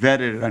thoroughly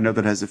vetted. I know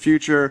that has a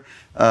future.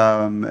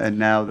 And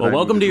now that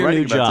welcome to your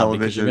new job,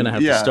 because you're going to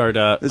have to start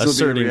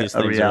asserting these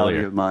things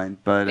earlier. Of mine.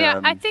 But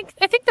I think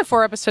the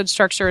 4-episode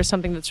structure is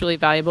something that's really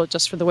valuable,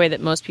 just for the way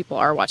that most people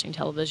are watching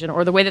television,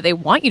 or the way that they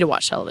want you to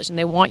watch television.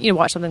 They want you to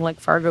watch something like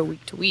Fargo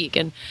week to week.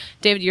 And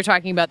David, you're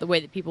talking about the way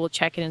that people will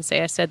check in and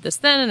say, "I said this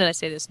then, and then I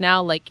say this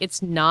now." Like,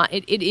 it's not.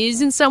 It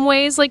is in some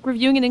ways like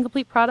reviewing an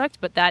incomplete product,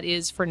 but that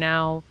is for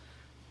now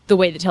the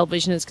way that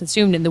television is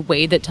consumed and the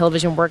way that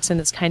television works in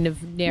this kind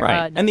of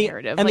narrative. And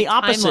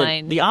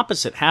the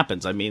opposite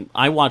happens. I mean,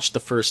 I watched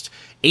the first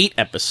 8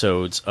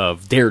 episodes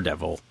of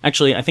Daredevil.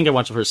 Actually, I think I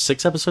watched the first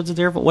 6 episodes of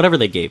Daredevil, whatever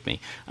they gave me.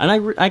 And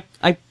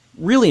I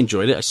really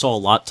enjoyed it. I saw a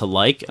lot to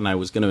like, and I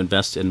was going to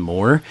invest in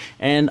more.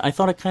 And I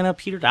thought it kind of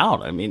petered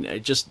out. I mean,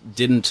 it just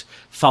didn't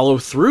follow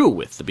through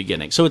with the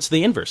beginning. So it's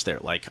the inverse there.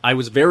 Like, I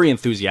was very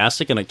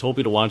enthusiastic, and I told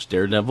people to watch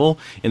Daredevil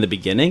in the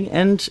beginning,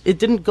 and it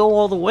didn't go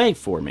all the way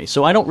for me.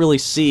 So I don't really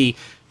see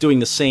doing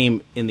the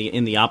same in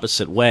the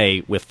opposite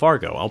way with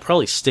Fargo. I'll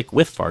probably stick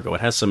with Fargo.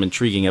 It has some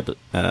intriguing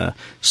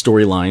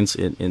storylines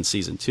in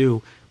season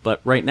 2. But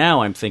right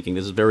now, I'm thinking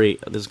this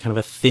is kind of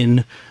a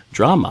thin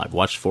drama. I've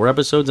watched 4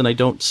 episodes, and I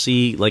don't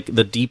see like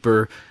the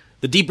deeper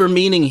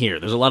meaning here.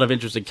 There's a lot of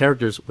interesting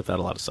characters without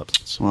a lot of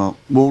substance. Well,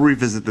 we'll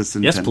revisit this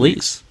in 10 please.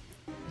 weeks.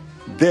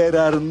 There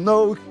are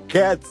no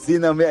cats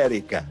in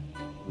America.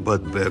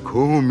 But back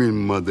home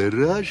in Mother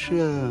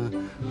Russia,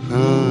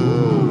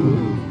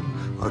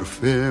 our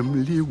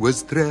family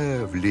was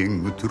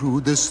traveling through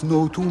the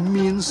snow to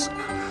Minsk.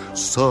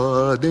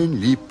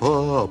 Suddenly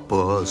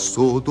Papa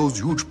saw those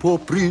huge paw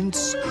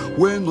prints.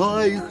 When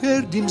I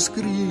heard him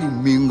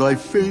screaming, I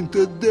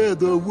fainted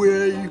dead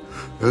away.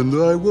 And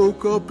I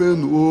woke up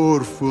an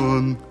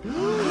orphan.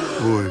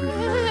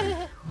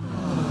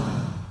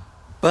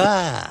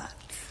 But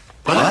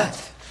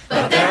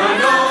there are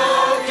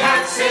no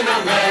cats in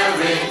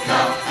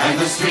America, and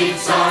the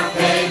streets are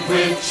paved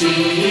with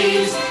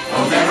cheese.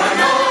 Oh, there are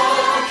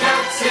no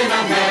cats in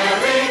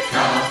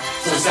America,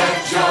 so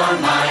set your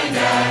mind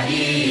at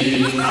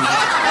ease.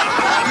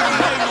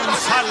 Non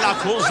sa la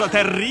cosa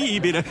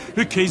terribile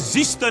che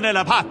esiste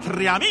nella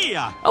patria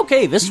mia.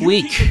 Okay, this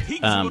week,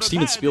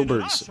 Steven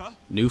Spielberg's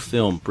new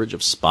film, Bridge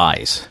of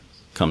Spies,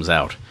 comes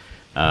out.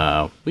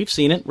 We've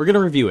seen it. We're going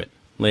to review it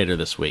later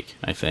this week,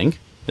 I think.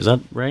 Is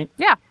that right?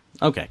 Yeah.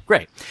 Okay,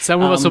 great.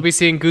 Some of us will be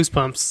seeing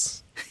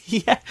Goosebumps.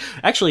 Yeah.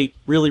 Actually,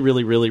 really,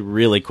 really, really,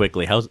 really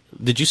quickly.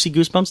 Did you see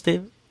Goosebumps,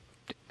 Dave?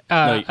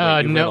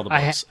 No,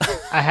 I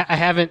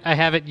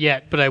haven't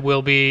yet, but I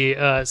will be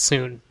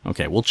soon.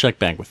 Okay, we'll check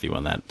back with you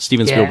on that.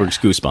 Steven Spielberg's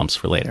Goosebumps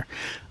for later.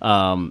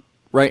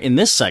 Right, in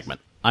this segment,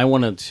 I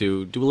wanted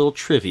to do a little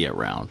trivia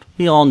round.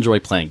 We all enjoy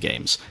playing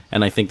games,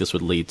 and I think this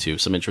would lead to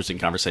some interesting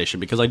conversation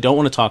because I don't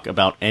want to talk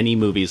about any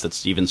movies that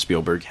Steven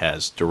Spielberg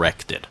has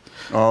directed.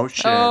 Oh,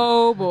 shit.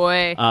 Oh,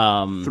 boy.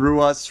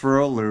 Threw us for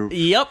a loop.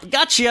 Yep,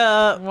 gotcha.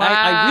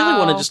 I really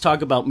want to just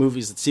talk about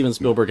movies that Steven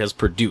Spielberg has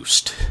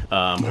produced,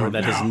 or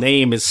that his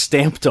name is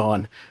stamped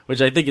on,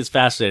 which I think is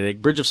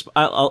fascinating.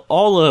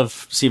 All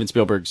of Steven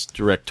Spielberg's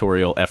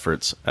directorial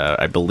efforts,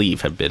 I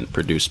believe, have been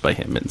produced by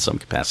him in some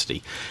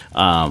capacity.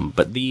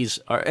 But these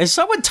are... Is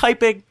someone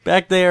typing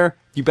back there?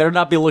 You better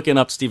not be looking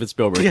up Steven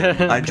Spielberg.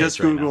 I just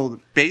Googled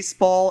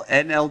baseball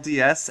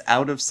NLDS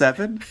out of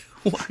 7.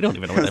 I don't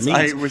even know what that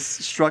means. I was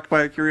struck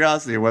by a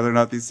curiosity of whether or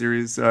not these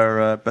series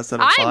are best out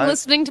of 5. I'm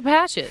listening to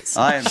Patches.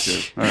 I am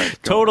too. All right,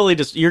 totally.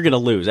 Just you're going to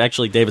lose.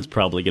 Actually, David's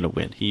probably going to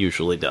win. He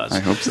usually does. I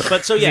hope so.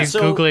 But so yeah, He's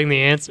Googling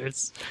the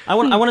answers. I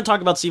want to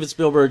talk about Steven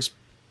Spielberg's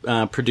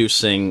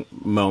producing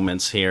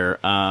moments here.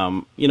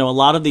 A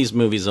lot of these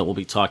movies that we'll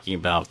be talking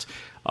about,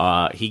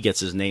 he gets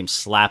his name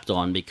slapped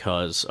on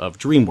because of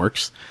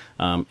DreamWorks.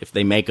 If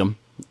they make them,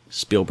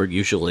 Spielberg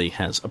usually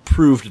has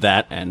approved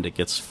that, and it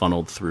gets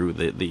funneled through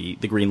the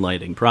green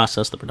lighting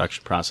process, the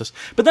production process.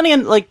 But then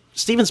again,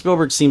 Steven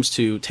Spielberg seems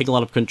to take a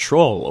lot of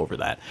control over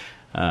that.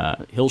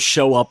 He'll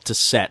show up to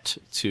set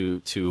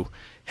to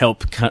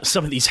help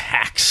some of these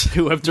hacks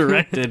who have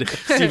directed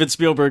Steven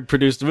Spielberg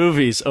produced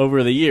movies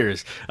over the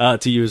years,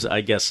 to use,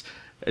 I guess,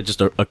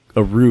 just a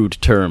rude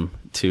term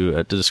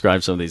to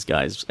describe some of these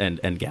guys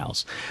and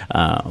gals.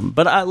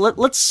 But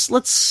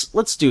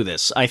let's do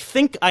this. I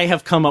think I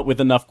have come up with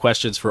enough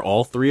questions for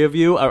all three of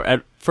you.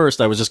 At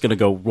first, I was just going to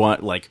go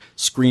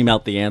scream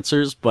out the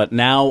answers, but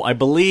now I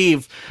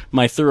believe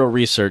my thorough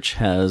research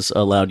has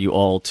allowed you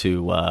all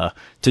to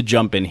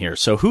jump in here.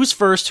 So who's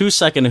first, who's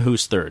second, and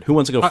who's third? Who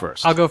wants to go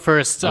first? I'll go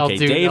first. Okay,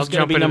 Dave's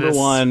going to be number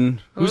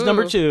 1. Who's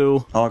number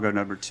 2? I'll go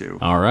number 2.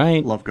 All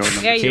right. Love going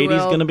number 2. Yeah,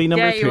 Katie's going to be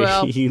number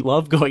 3. You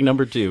love going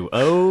number 2.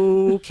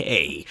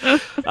 Okay.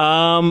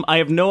 I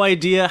have no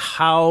idea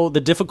how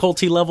the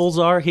difficulty levels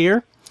are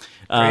here.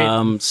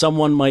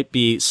 Someone might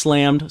be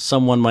slammed.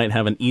 Someone might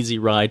have an easy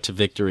ride to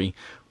victory.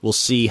 We'll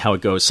see how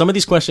it goes. Some of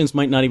these questions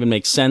might not even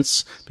make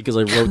sense because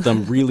I wrote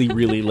them really,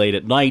 really late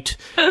at night.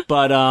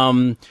 But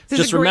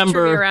just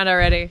remember, around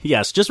already.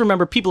 Yes, just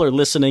remember people are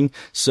listening,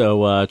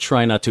 so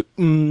try not to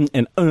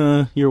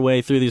your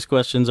way through these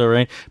questions. All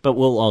right, but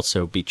we'll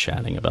also be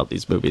chatting about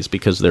these movies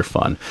because they're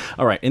fun.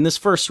 All right, in this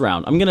first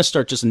round, I'm going to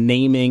start just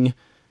naming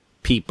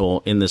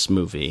people in this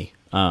movie.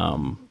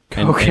 Okay.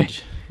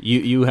 And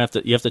you have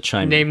to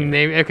chime in.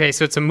 Name. Okay,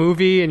 so it's a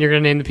movie, and you're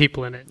going to name the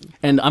people in it.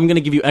 And I'm going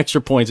to give you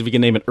extra points if you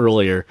can name it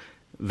earlier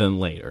than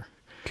later.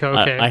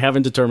 Okay. I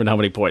haven't determined how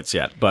many points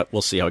yet, but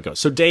we'll see how it goes.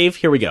 So, Dave,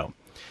 here we go.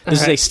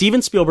 This is a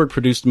Steven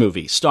Spielberg-produced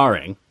movie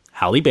starring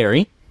Halle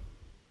Berry,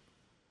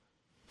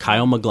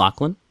 Kyle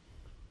MacLachlan,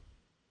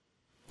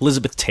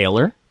 Elizabeth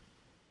Taylor.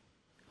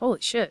 Holy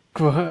shit.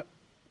 What?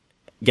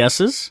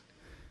 Guesses?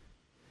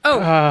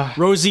 Oh.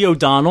 Rosie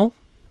O'Donnell.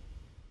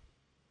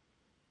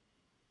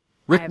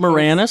 Rick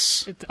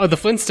Moranis. The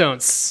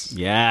Flintstones.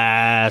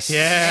 Yes.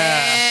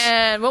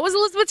 Yeah. And what was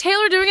Elizabeth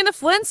Taylor doing in the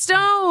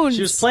Flintstones?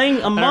 She was playing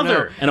a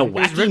mother and a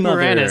wacky Rick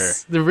mother.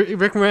 Moranis. The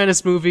Rick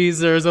Moranis movies,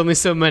 there's only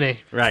so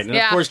many. Right, and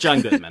of course John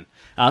Goodman.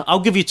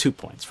 I'll give you 2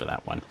 points for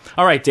that one.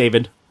 All right,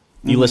 David,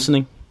 you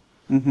listening?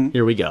 Mm-hmm.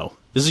 Here we go.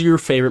 This is your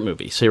favorite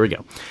movie, so here we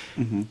go.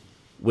 Mm-hmm.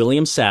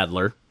 William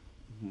Sadler,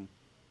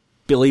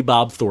 Billy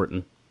Bob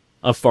Thornton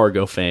of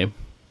Fargo fame.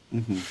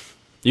 Mm-hmm.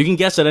 You can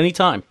guess at any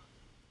time.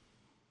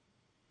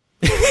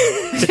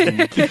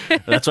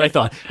 That's what I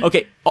thought.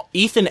 Okay,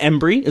 Ethan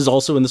Embry is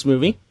also in this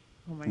movie.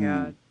 Oh my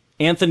god.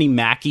 Anthony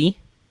Mackie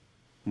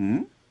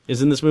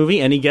is in this movie.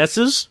 Any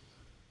guesses?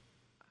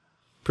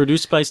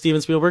 Produced by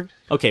Steven Spielberg.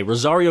 Okay,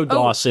 Rosario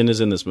Dawson is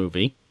in this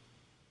movie.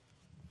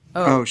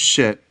 Oh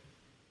shit.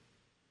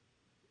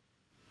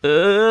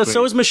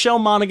 So is Michelle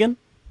Monaghan.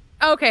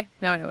 Oh, okay,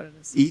 now I know what it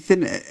is.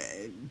 Ethan,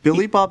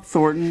 Billy Bob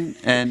Thornton,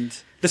 and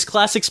this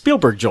classic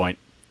Spielberg joint.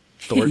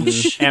 Thornton,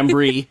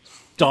 Embry,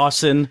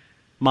 Dawson,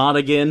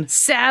 Monaghan,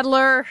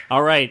 Sadler.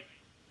 All right,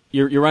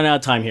 you're running out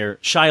of time here.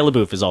 Shia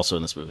LaBeouf is also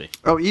in this movie.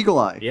 Oh, Eagle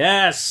Eye.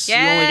 Yes,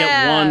 yeah. You only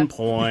get 1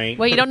 point.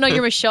 Wait, you don't know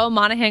your Michelle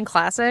Monaghan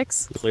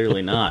classics?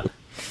 Clearly not.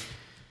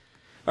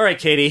 All right,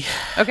 Katie.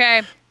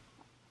 Okay.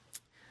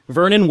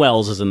 Vernon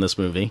Wells is in this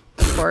movie.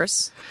 Of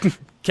course.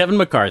 Kevin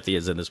McCarthy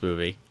is in this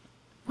movie.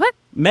 What?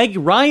 Meg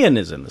Ryan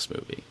is in this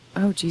movie.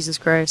 Oh, Jesus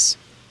Christ.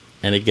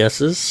 Any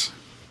guesses?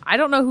 I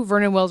don't know who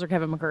Vernon Wells or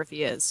Kevin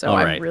McCarthy is, so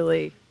I'm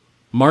really...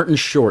 Martin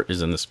Short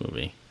is in this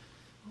movie.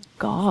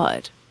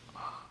 God.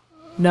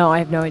 No, I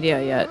have no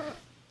idea yet.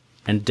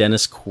 And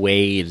Dennis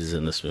Quaid is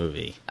in this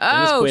movie. Oh,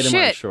 Dennis Quaid shit. and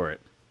Martin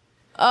Short.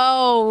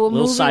 Oh,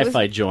 little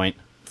sci-fi joint.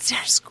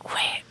 Dennis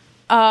Quaid.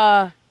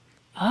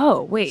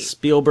 Oh, wait.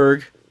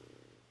 Spielberg.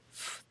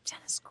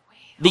 Dennis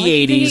Quaid.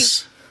 The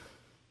 80s.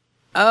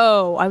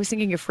 Oh, I was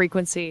thinking of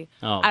Frequency.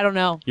 Oh, I don't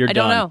know. You're I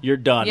done. don't know. You're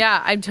done.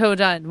 Yeah, I'm so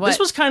done. What? This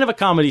was kind of a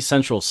Comedy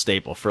Central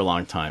staple for a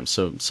long time,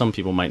 so some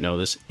people might know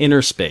this.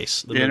 Inner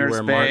Space. The movie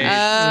where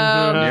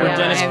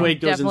Dennis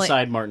Quaid goes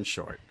inside Martin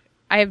Short.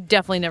 I have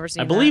definitely never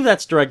seen I believe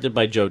that's directed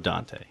by Joe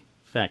Dante.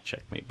 Fact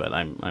check me, but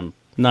I'm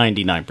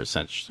 99%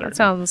 certain. That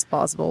sounds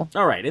plausible.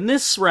 All right, in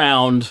this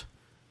round,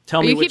 tell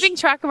Are me you which... keeping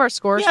track of our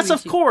scores? Yes,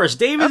 of course.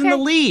 David's in the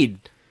lead.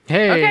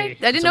 Hey. Okay,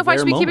 I didn't know if I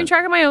should be keeping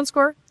track of my own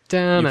score. You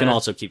can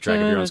also keep track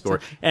of your own score.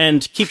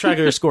 And keep track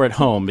of your score at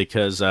home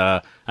because,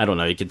 I don't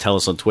know, you can tell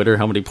us on Twitter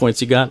how many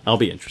points you got. I'll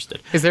be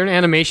interested. Is there an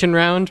animation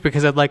round?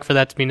 Because I'd like for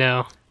that to be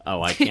now.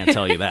 Oh, I can't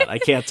tell you that. I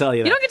can't tell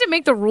you that. You don't get to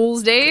make the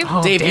rules, Dave.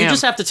 Oh, Dave, damn. you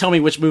just have to tell me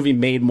which movie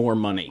made more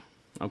money.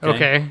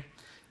 Okay?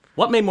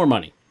 What made more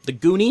money? The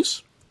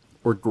Goonies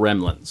or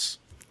Gremlins?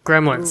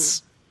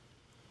 Gremlins.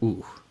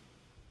 Ooh.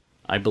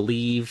 I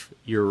believe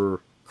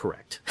you're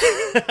correct.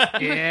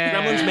 Yeah.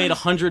 Gremlins made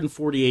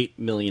 $148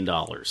 million.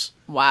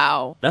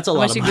 Wow. That's a How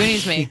lot much of did money.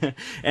 Goonies make?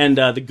 And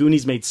the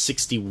Goonies made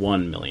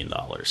 $61 million.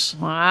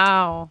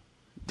 Wow.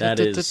 That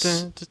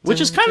is,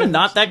 which is kind of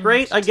not that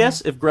great, I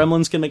guess. If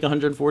Gremlins can make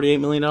 $148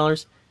 million,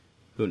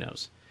 who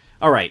knows?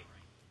 All right,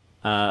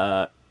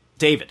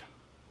 David,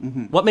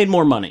 what made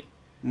more money,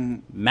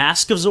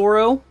 Mask of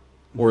Zorro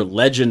or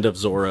Legend of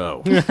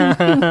Zorro?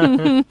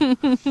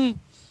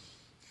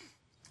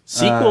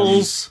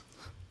 Sequels.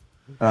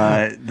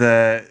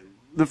 The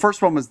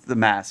first one was The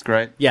Mask,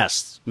 right?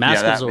 Yes,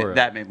 Mask of Zorro.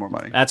 That made more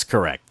money. That's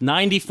correct.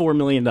 $94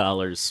 million.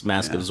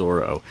 Mask of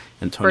Zorro.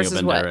 Antonio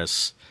Versus what?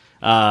 Banderas.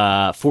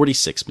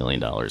 $46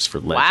 million for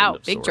Legend Wow,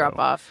 of big Zorro. drop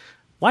off.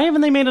 Why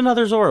haven't they made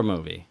another Zorro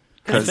movie?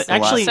 Because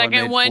actually,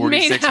 second one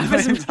made $46 half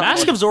as million.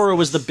 Mask of Zorro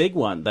was the big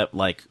one that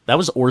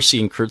was Orsi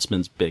and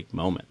Kurtzman's big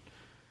moment.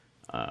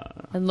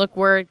 And look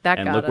where that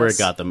And got look us. where it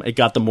got them. It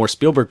got them more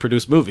Spielberg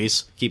produced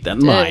movies. Keep that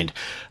in mind.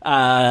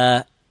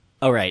 All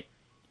right,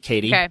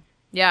 Katie. Okay,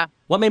 yeah.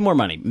 What made more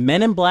money?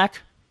 Men in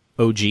Black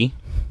OG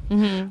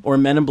or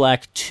Men in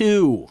Black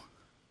 2?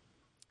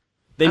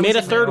 They made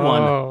a third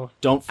one.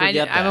 Don't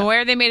forget that. I'm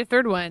aware they made a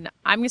third one.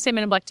 I'm going to say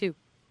Men in Black 2.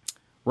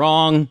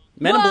 Wrong.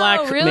 Men in Whoa,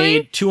 Black really?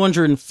 made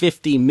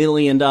 $250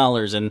 million,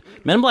 and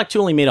Men in Black 2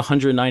 only made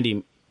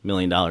 $190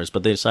 million,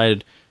 but they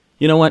decided,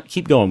 you know what,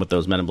 keep going with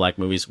those Men in Black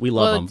movies. We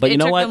love them. But it you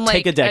know took what? them,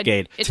 Take a like,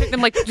 decade. It took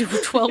them like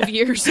 12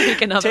 years to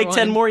make another Take one.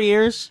 10 more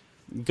years.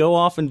 Go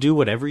off and do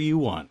whatever you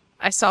want.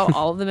 I saw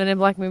all of the Men in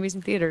Black movies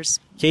in theaters.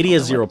 Katie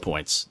has 0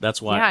 points.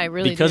 That's why. Yeah, I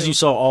really because do. you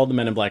saw all the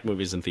Men in Black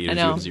movies in theaters,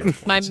 I you know. have 0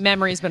 points. My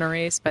memory's been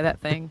erased by that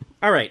thing.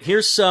 All right,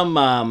 here's some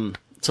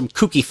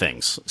kooky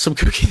things. Some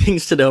kooky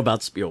things to know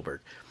about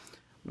Spielberg.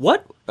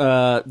 What,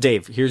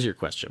 Dave, here's your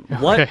question.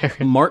 What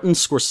Martin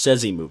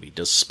Scorsese movie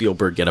does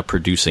Spielberg get a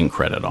producing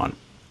credit on?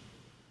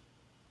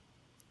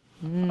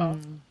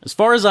 As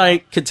far as I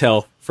could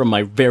tell from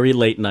my very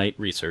late night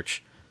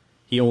research,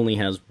 he only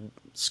has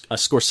a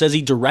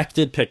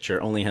Scorsese-directed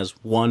picture, only has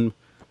one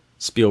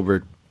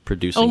Spielberg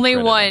producing Only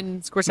credit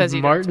one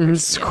Scorsese. Martin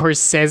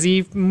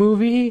Scorsese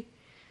movie?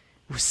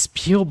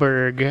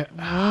 Spielberg.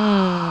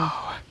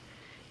 Oh.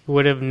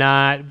 Would have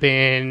not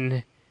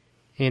been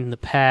in the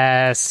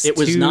past It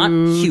was 2 not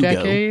Hugo.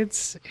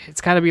 decades.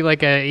 It's got to be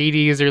like a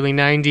 80s, early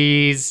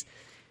 90s.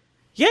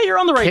 Yeah, you're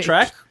on the right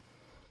track.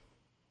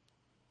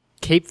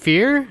 Cape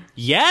Fear?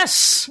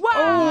 Yes!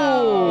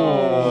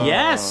 Wow!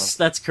 Yes,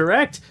 that's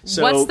correct.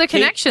 So What's the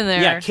connection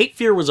there? Yeah, Cape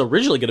Fear was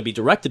originally going to be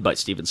directed by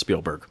Steven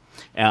Spielberg,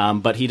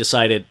 but he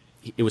decided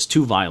it was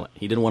too violent.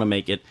 He didn't want to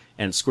make it,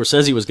 and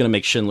Scorsese was going to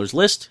make Schindler's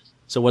List.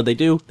 So what did they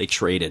do? They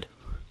traded,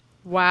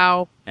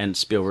 Wow. and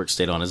Spielberg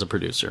stayed on as a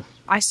producer.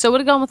 I so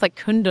would have gone with like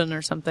Kundun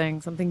or something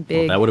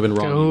big. That would have been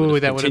wrong. Ooh, He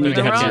would that have would have continued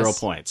to been have wrong. 0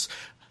 points.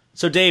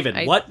 So, David,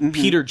 I- what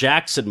Peter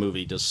Jackson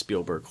movie does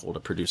Spielberg hold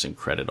a producing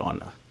credit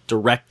on?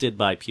 Directed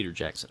by Peter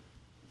Jackson.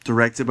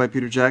 Directed by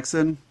Peter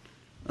Jackson.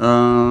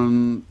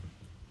 When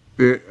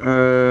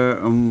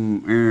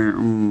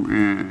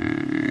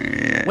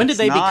did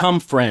they become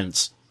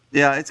friends?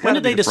 Yeah, it's When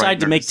gotta did they be The decide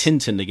to make Frighteners.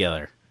 Tintin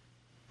together?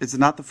 Is it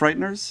not The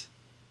Frighteners?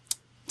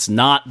 It's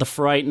not the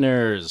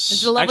Frighteners.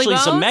 Is it the Lovely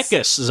Actually,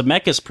 Bones?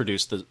 Zemeckis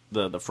produced the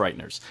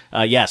Frighteners.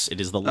 Yes, it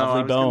is the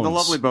Lovely Bones. The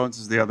Lovely Bones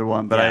is the other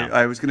one, but Yeah.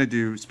 I was going to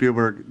do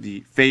Spielberg the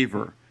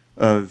favor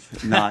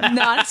of not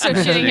Not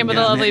associating him with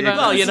the Lovely Bones.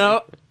 Well, you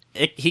know,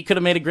 he could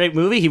have made a great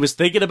movie. He was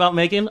thinking about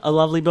making a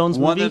Lovely Bones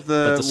one movie, of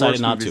the but decided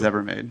worst not movies to.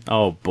 ever made.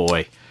 Oh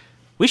boy,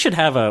 we should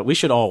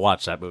all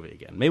watch that movie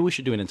again. Maybe we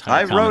should do an entire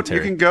I wrote. commentary.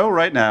 You can go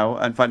right now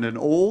and find an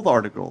old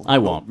article. I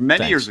won't, Many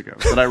thanks. years ago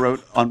that I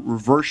wrote on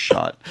Reverse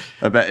Shot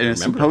about in a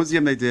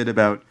symposium they did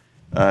about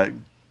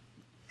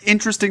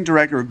interesting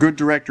director or good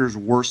directors'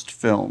 worst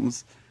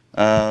films.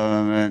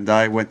 And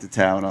I went to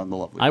town on the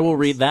Lovely. I will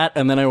read that,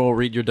 and then I will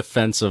read your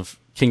defense of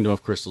Kingdom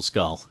of Crystal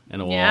Skull,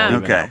 and it will all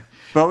even Okay, out.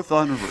 both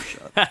on Reverse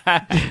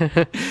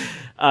Shot.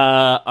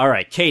 All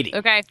right, Katie.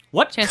 Okay.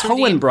 What Chance to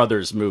Coen redeem.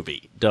 Brothers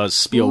movie does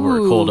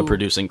Spielberg hold a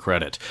producing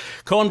credit?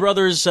 Coen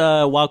Brothers,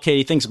 while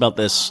Katie thinks about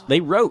this, they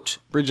wrote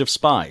Bridge of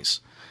Spies.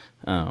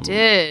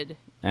 Did.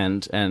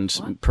 And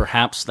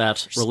perhaps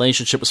that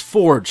relationship was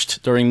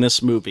forged during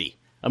this movie.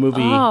 A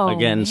movie, Oh,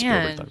 again, man.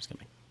 Spielberg thought it was going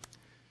to be.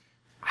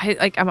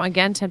 I'm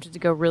again tempted to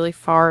go really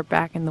far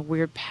back in the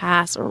weird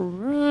past,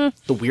 or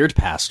The Weird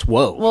Past.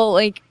 Whoa. well,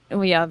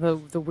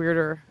 the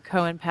weirder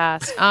Cohen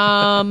past.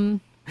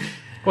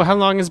 Well, how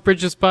long has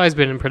Bridge of Spies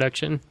been in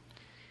production?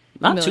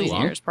 Not a too million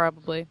long. years,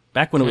 probably.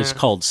 Back when it was Yeah.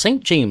 called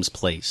St. James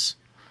Place.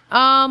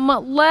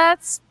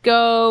 Let's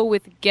go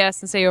with a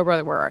guess and say, "Oh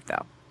brother, where art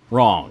thou?"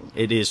 Wrong.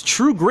 It is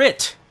True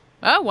Grit,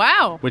 Oh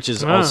wow. which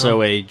is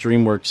also a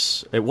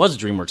DreamWorks. It was a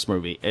DreamWorks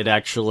movie. It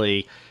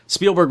actually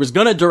Spielberg was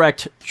going to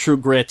direct True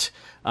Grit,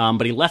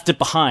 but he left it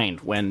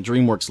behind when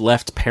DreamWorks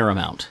left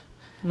Paramount.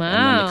 And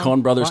then the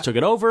Coen brothers took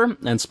it over,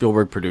 and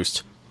Spielberg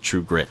produced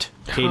True Grit.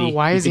 Katie,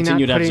 Why you is he not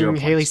continue to have 0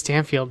 putting Haley points.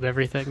 Stanfield in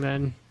everything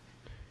then?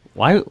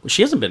 Why?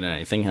 She hasn't been in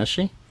anything, has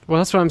she? Well,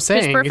 that's what I'm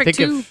saying. Perfect you think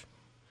too. if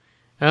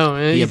you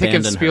think if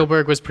abandoned her.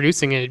 Spielberg was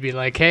producing it, it'd be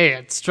like, hey,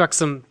 it struck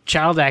some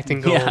child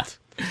acting gold.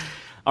 Yeah.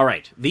 All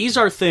right. These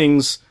are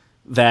things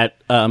that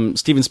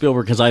Steven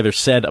Spielberg has either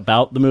said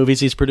about the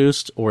movies he's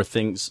produced or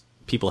things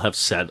people have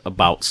said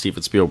about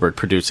Steven Spielberg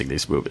producing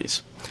these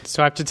movies.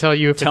 So I have to tell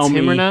you if Tell it's me,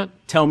 him or not?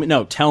 Tell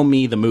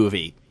me the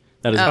movie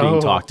that is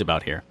being talked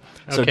about here.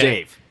 So, Okay.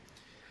 Dave,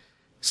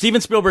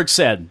 Steven Spielberg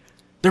said,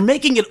 "They're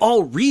making it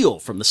all real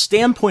from the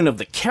standpoint of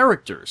the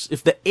characters.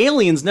 If the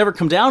aliens never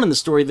come down in the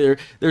story,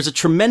 there's a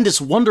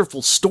tremendous,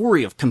 wonderful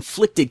story of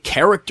conflicted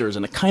characters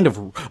and a kind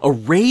of a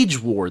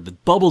rage war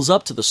that bubbles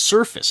up to the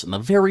surface in the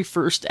very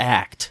first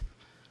act."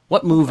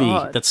 What movie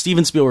that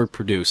Steven Spielberg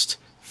produced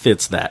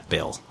fits that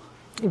bill?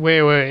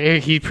 Wait.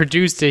 He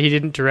produced it. He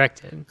didn't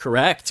direct it.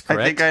 Correct. I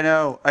think I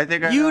know.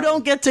 You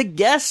don't get to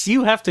guess.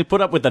 You have to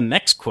put up with the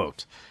next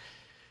quote.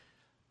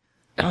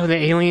 Oh, the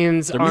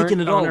aliens They're aren't making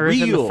it on all Earth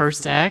in real the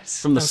first act?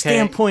 From the Okay.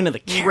 standpoint of the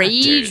characters.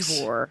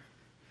 Rage war.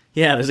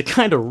 Yeah, there's a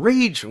kind of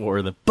rage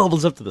war that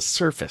bubbles up to the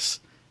surface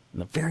in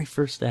the very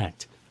first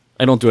act.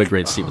 I don't do a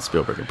great Steven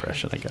Spielberg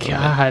impression, I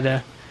gotta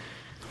admit.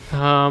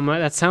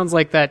 That sounds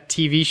like that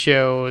TV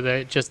show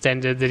that just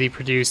ended that he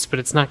produced, but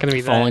it's not going to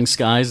be Falling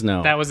Skies?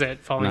 No. That was it.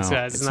 Falling No,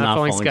 Skies. it's not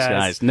Falling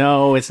Skies.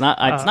 No, it's not.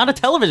 It's not a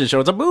television show.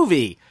 It's a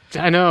movie.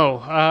 I know.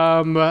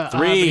 3,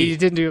 but he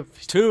didn't do.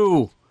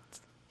 2,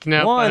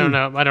 No, 1. I don't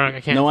know.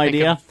 I can't. No think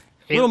idea. of-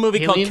 Little movie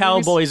called Alien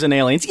Cowboys and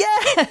Aliens. Yeah,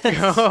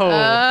 Oh,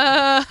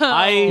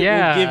 I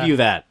Yeah. will give you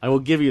that. I will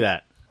give you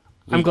that.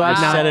 I'm glad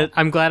just now. said it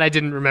I'm glad I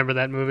didn't remember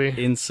that movie.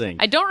 in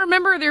sync. I don't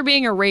remember there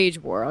being a rage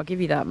war. I'll give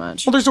you that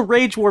much. Well, there's a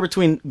rage war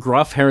between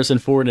Gruff, Harrison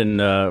Ford,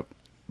 and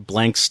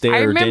Blank Stare, I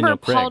remember Daniel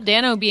Craig. Paul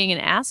Dano being an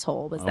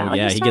asshole. Was that Oh what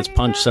yeah, he gets started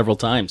punched at? several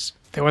times.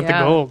 They want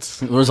Yeah. the gold.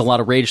 There's a lot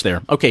of rage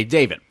there. Okay,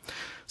 David.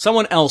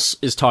 Someone else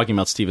is talking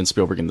about Steven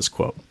Spielberg in this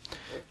quote.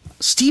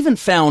 Steven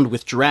found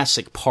with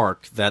Jurassic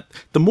Park that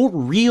the more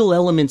real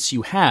elements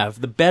you have,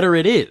 the better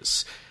it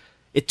is.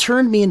 It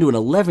turned me into an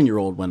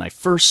 11-year-old when I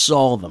first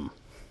saw them.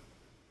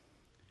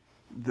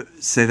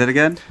 Say that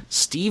again?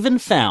 Steven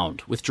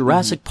found with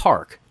Jurassic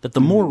Park that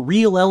the more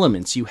real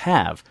elements you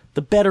have,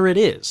 the better it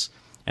is.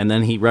 And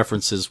then he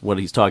references what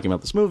he's talking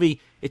about this movie.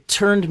 It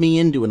turned me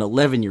into an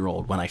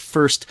 11-year-old when I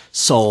first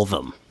saw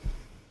them.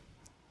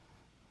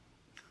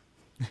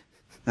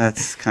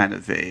 That's kind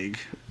of vague.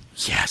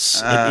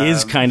 Yes, it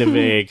is kind of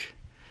vague.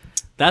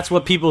 That's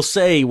what people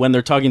say when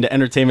they're talking to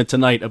Entertainment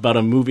Tonight about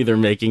a movie they're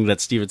making that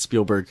Steven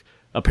Spielberg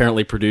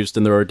apparently produced,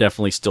 and there are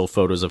definitely still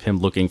photos of him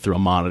looking through a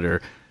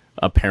monitor,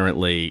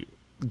 apparently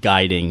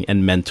guiding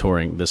and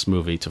mentoring this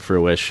movie to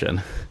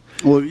fruition.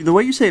 Well, the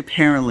way you say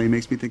apparently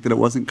makes me think that it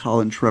wasn't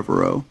Colin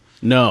Trevorrow.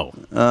 No.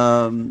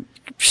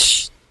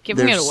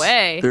 Giving it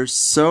away. They're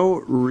so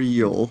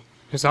real.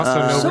 There's also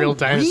no So real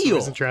dinosaurs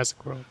real. in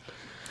Jurassic World.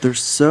 They're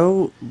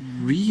so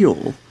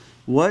real.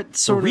 What The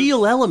sort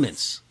real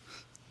elements.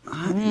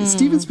 of...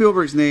 Steven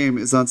Spielberg's name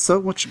is on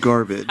so much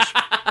garbage.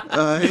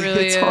 It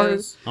really it's hard.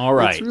 is. All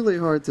right. It's really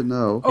hard to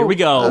know. Here we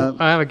go.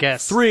 I have a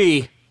guess.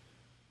 3,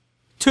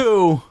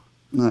 2,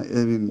 I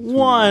mean,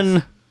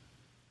 1.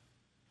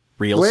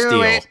 Real Wait, steel.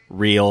 wait.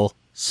 Real Wait,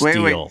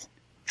 steel. wait.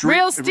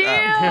 Real steel.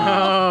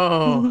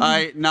 Oh,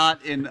 I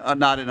not in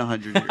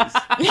 100 years.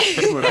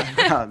 That's what I've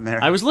gotten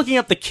there. I was looking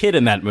up the kid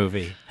in that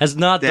movie. Has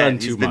not Dead. done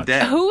He's too been much.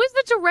 dead. Who is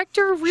the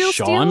director of Real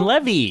Steel? Sean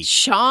Levy.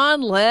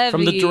 Sean Levy.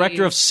 From the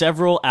director of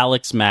several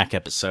Alex Mack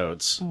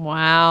episodes.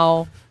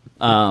 Wow.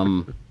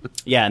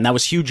 Yeah, and that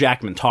was Hugh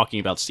Jackman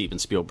talking about Steven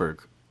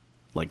Spielberg,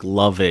 like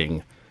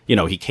loving. You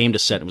know, he came to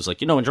set and was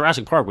like, in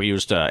Jurassic Park we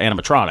used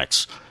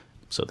animatronics,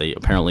 so they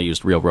apparently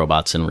used real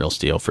robots and real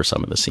steel for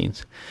some of the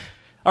scenes.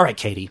 All right,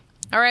 Katie,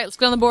 All right, let's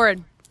go on the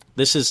board.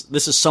 this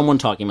is someone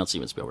talking about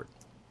Steven Spielberg.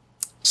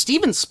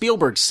 Steven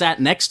Spielberg sat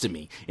next to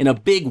me in a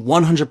big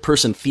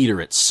 100-person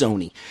theater at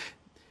Sony.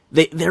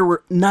 There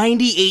were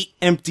 98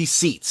 empty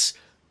seats,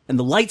 and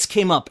the lights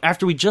came up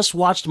after we just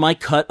watched my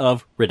cut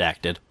of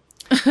Redacted.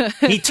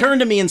 He turned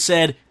to me and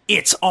said,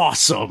 "It's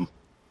awesome."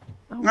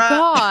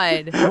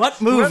 God.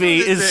 What movie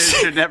is?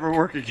 should never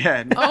work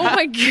again. Oh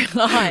my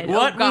God.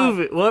 What Oh, God.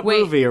 movie? What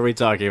Wait. movie are we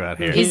talking about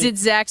here? Is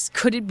it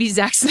could it be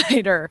Zack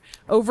Snyder?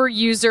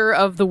 Overuser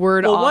of the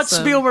word Well, awesome. what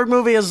Spielberg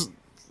movie is?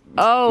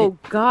 Oh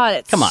God,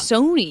 it's Come on.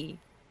 Sony.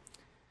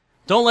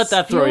 Don't let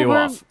that throw you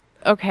Spielberg- off.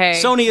 Okay.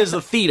 Sony is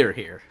the theater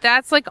here.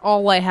 That's like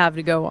all I have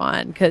to go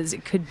on because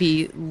it could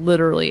be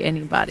literally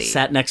anybody.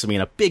 Sat next to me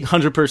in a big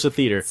 100-person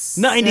theater,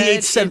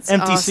 98 Said it's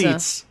empty awesome.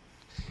 seats.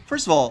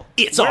 First of all,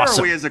 It's where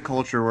awesome. are we as a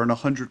culture where an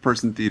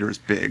 100-person theater is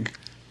big?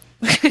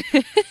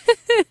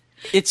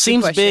 It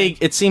seems question. big.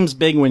 It seems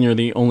big when you're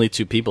the only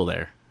two people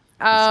there,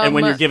 and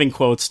when you're giving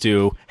quotes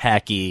to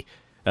hacky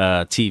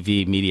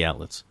TV media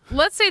outlets.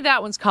 Let's say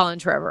that one's Colin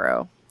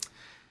Trevorrow.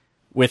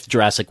 With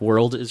Jurassic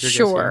World, is your guess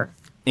Sure. here?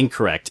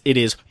 Incorrect. It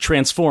is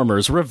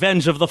Transformers: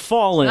 Revenge of the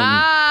Fallen,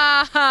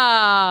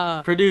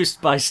 Ah!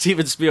 produced by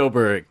Steven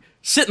Spielberg.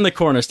 Sit in the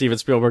corner, Steven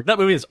Spielberg. That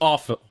movie is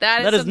awful.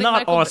 That is something not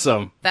Michael-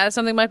 awesome. That is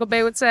something Michael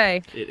Bay would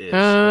say. It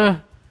is.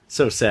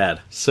 So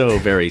sad. So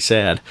very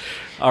sad.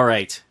 All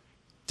right.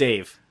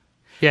 Dave,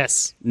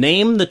 Yes.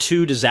 name the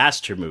 2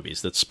 disaster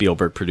movies that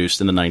Spielberg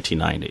produced in the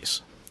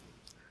 1990s.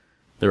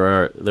 There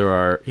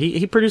are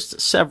he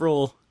produced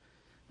several.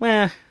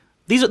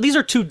 These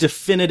are 2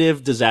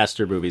 definitive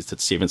disaster movies that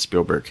Steven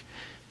Spielberg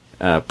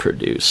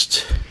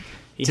produced.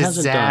 He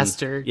hasn't done-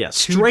 Disaster. Yeah,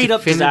 2 straight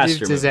up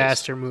definitive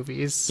disaster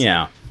movies. movies.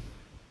 Yeah.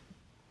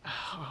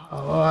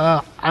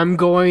 I'm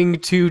going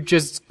to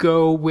just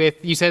go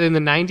with, you said in the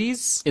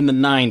 90s? In the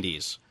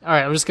 90s. All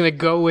right, I'm just going to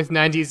go with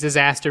 90s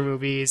disaster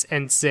movies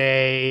and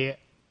say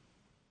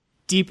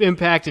Deep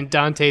Impact and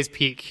Dante's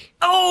Peak.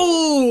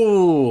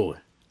 Oh!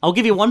 I'll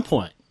give you 1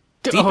 point.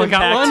 Deep I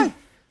got one?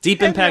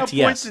 Deep Handing Impact, out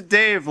yes. points to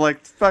Dave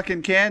like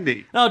fucking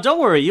candy. No, don't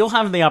worry. You'll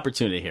have the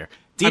opportunity here.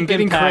 Deep I'm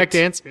getting Impact correct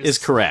answers. is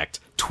correct.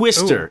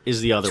 Twister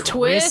is the other one.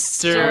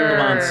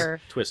 Twister.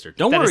 Twister.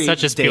 Don't That is worry,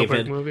 such a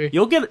Spielberg David. movie.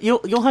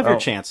 You'll have your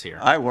chance here.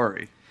 I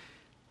worry.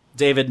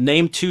 David,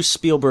 name 2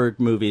 Spielberg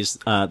movies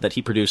that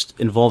he produced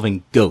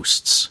involving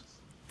ghosts.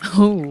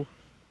 Ooh.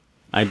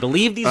 I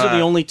believe these are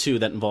the only 2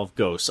 that involve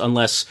ghosts,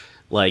 unless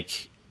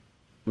like.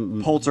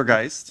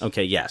 Poltergeist.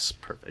 Okay, yes,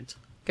 perfect.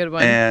 Good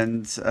one.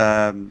 And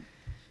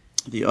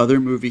the other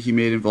movie he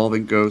made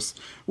involving ghosts.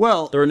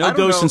 Well, There are I no don't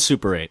ghosts know- in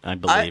Super 8, I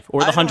believe, or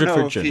the I don't 100 know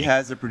for if Journey. he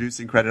has a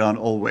producing credit on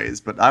Always,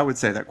 but I would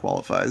say that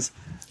qualifies.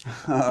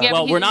 Yeah,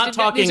 well, but we're not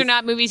talking- These are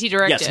not movies he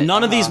directed. Yes,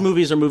 none of these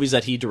movies are movies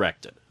that he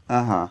directed.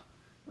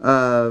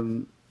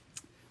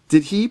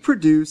 Did he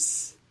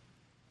produce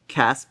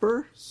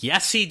Casper?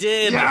 Yes, he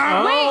did.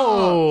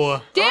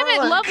 Oh! Damn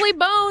it, Lovely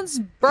Bones,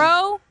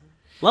 bro.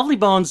 Lovely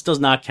Bones does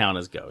not count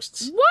as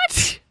ghosts.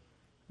 What?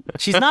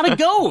 She's not a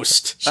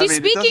ghost. She's mean, it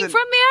speaking doesn't-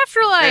 from the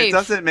afterlife. It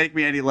doesn't make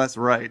me any less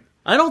right.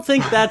 I don't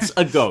think that's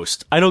a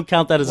ghost. I don't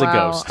count that as a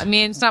Wow. ghost. I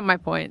mean, it's not my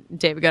point.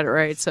 David got it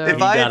right, so. If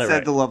I got had it said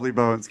right. the Lovely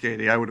Bones,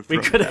 Katie, I would have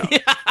thrown could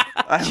it out.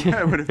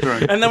 I would have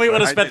thrown it. And then we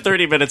would have I spent didn't.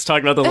 30 minutes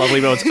talking about the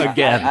Lovely Bones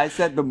again. I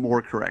said the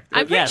more correct.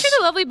 I'm pretty Yes. sure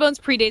the Lovely Bones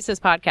predates this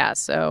podcast,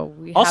 so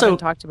we Also- haven't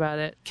talked about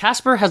it.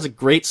 Casper has a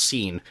great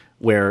scene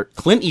where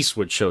Clint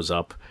Eastwood shows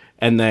up,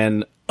 and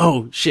then,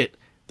 oh shit,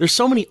 there's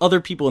so many other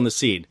people in the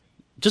scene.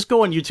 Just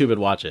go on YouTube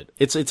and watch it.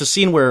 It's a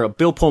scene where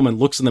Bill Pullman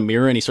looks in the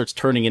mirror and he starts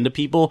turning into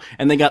people,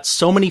 and they got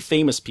so many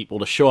famous people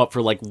to show up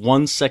for like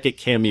 1 second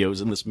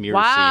cameos in this mirror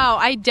Wow,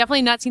 scene. I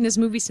definitely not seen this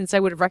movie since I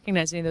would have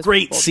recognized any of those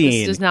Great people. scene.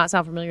 This does not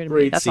sound familiar to me.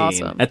 Great That's scene.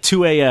 awesome. At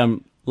 2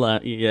 a.m.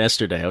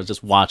 Yesterday, I was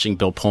just watching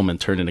Bill Pullman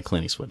turn into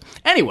Clint Eastwood.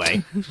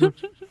 Anyway,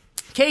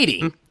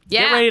 Katie, get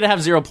Yeah. ready to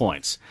have 0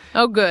 points.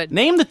 Oh, good.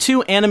 Name the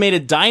 2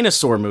 animated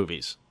dinosaur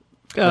movies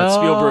that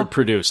Spielberg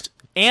produced.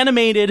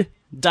 Animated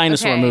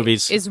dinosaur Okay.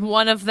 movies. Is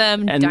one of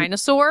them And-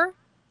 Dinosaur?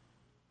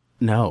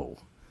 No.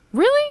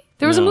 Really?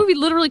 There was No. a movie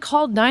literally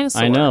called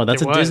Dinosaur. I know.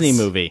 That's It a Disney was.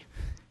 movie.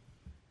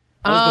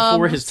 That was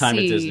before his let's time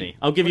at see. Disney.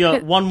 I'll give you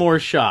one more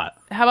shot.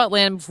 How about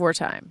Land Before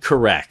Time?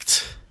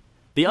 Correct.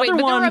 The Wait, other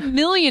but one. there were a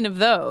million of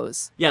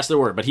those. Yes, there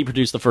were, but he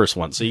produced the first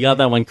one, so you got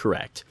that one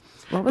correct.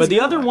 What was But the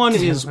that other one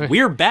is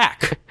We're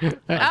Back.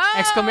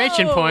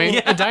 Exclamation point.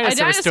 Yeah. A dinosaur, A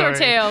Dinosaur story.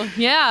 Tale.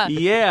 Yeah.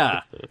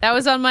 Yeah. That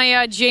was on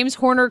my James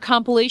Horner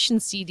compilation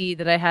CD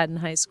that I had in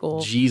high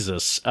school.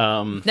 Jesus.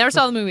 Never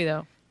saw the movie,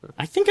 though.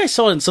 I think I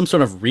saw it in some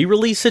sort of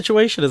re-release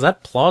situation. Is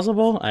that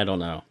plausible? I don't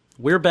know.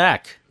 We're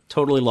back.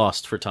 Totally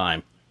lost for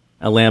time.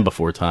 A Land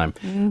Before Time.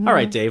 Mm-hmm. All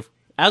right, Dave.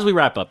 As we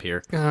wrap up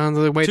here,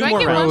 The way Do the I get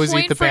one crows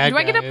point eat the for- bad do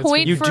I get a guys.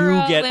 point you for, do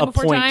get Land a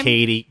Before point, Time?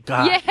 Katie.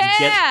 God,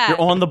 Yeah!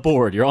 you're on the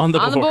board. You're on the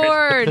On the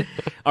board.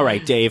 All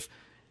right, Dave.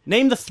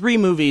 Name the 3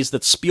 movies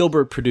that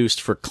Spielberg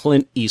produced for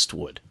Clint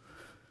Eastwood,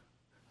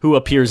 who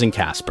appears in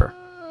Casper.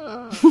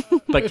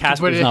 But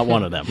Casper's not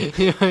one of them.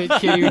 Can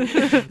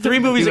 3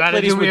 movies you that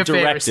gotta Clint do me a Eastwood favor,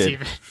 directed.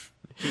 Steven.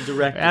 He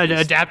directed. And these.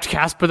 adapt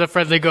Casper the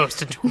Friendly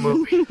Ghost into a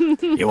movie.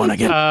 You want to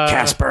get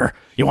Casper?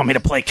 You want me to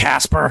play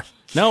Casper?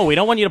 No, we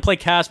don't want you to play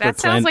Casper, That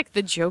sounds Clint. like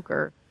the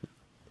Joker.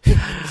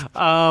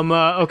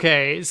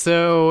 Okay,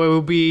 so it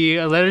will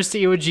be Letters to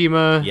Iwo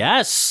Jima.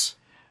 Yes.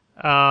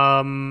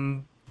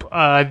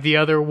 The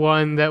other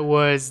one that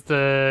was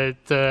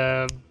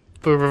the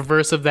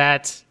reverse of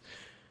that.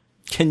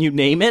 Can you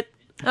name it?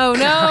 Oh,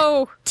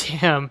 no.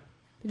 Damn.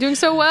 You're doing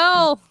so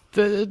well.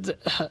 The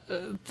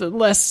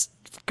less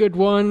good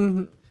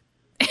one.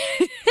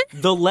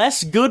 The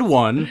less good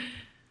one.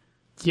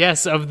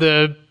 Yes, of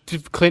the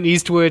Clint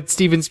Eastwood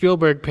Steven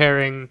Spielberg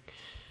pairing.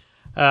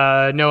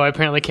 No, I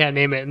apparently can't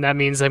name it, and that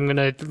means I'm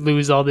gonna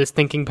lose all this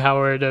thinking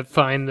power to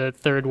find the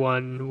third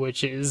one,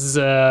 which is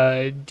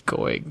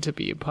going to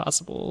be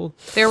impossible.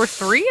 There were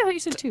 3? I thought you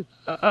said 2.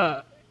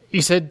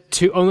 You said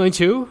two, only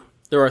two?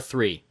 There are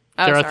 3.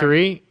 Oh, There are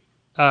sorry.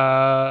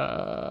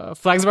 3.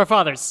 Flags of Our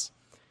Fathers.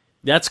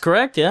 That's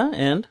correct, yeah,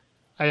 and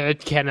I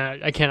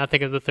cannot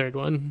think of the third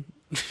one.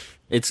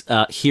 it's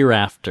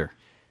Hereafter.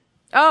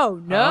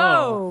 Oh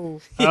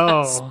no,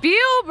 Oh.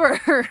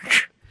 Spielberg!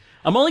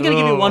 I'm only going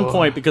to give you 1 Oh.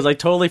 point because I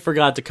totally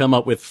forgot to come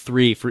up with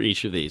 3 for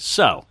each of these.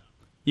 So,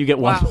 you get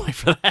 1 Wow. point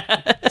for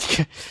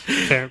that.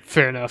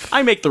 Fair enough.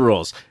 I make the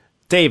rules.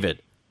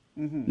 David,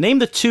 name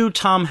the 2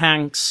 Tom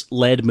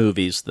Hanks-led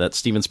movies that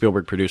Steven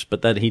Spielberg produced,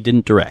 but that he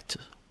didn't direct.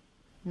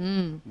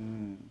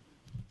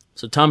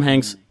 So Tom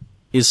Hanks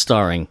is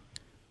starring,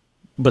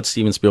 but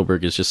Steven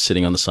Spielberg is just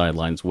sitting on the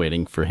sidelines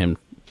waiting for him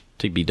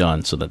to be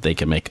done so that they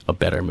can make a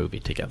better movie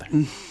together.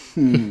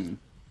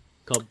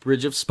 Called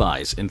Bridge of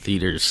Spies in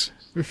theaters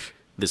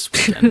this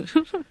weekend.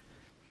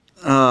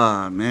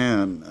 Oh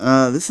man,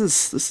 this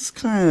is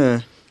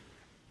kind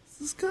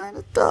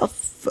of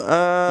tough.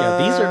 Yeah,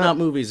 these are not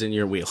movies in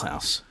your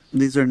wheelhouse.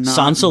 These are not.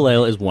 Sans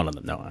Soleil is one of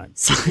them. No,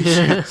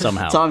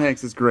 somehow. Tom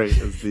Hanks is great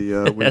as the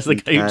As the Winston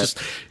guy who Cat. just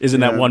is in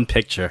that one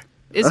picture.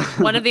 Is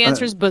one of the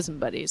answers bosom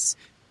buddies?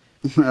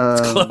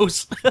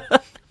 Close.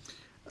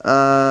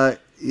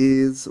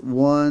 Is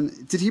one?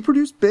 Did he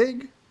produce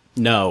Big?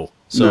 No.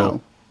 So,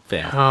 No.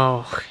 fail.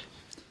 Oh.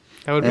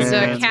 That would be Is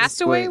And- a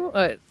Castaway?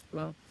 wait.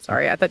 Well,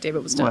 sorry, I thought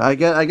David was done. Well, I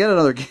get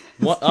another.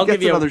 Well, he I'll gets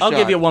give you. another I'll give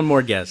shot. you one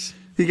more guess.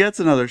 He gets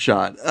another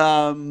shot.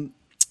 I mean,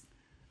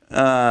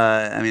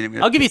 I'm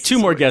gonna I'll give you piss 2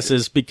 this more away, too.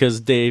 guesses because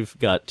Dave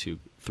got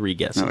 3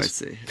 guesses. Oh, I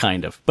see.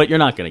 Kind of, but you're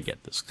not going to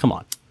get this. Come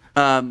on.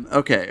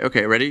 Okay.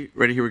 Ready?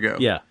 Here we go.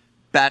 Yeah.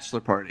 Bachelor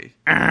Party.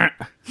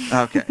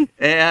 Okay.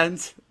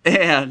 And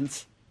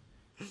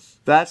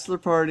Bachelor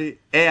Party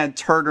and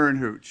Turner and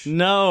Hooch.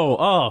 No.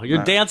 Oh,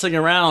 you're dancing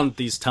around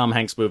these Tom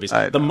Hanks movies.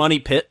 I The know. Money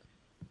Pit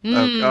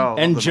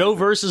and Joe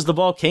versus the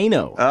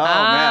Volcano. Oh man,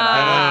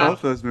 I like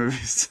both those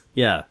movies.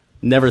 Yeah.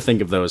 Never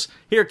think of those.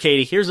 Here,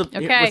 Katie. Here,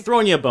 Okay. we're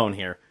throwing you a bone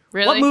here.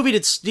 Really? What movie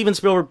did Steven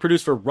Spielberg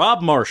produce for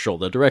Rob Marshall,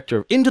 the director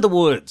of Into the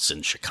Woods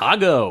in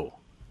Chicago?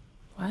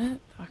 What?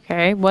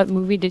 Okay, what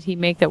movie did he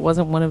make that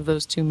wasn't one of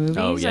those 2 movies?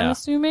 Oh, yeah. I'm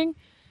assuming.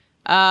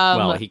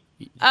 Well, he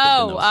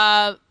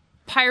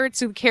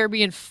Pirates of the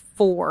Caribbean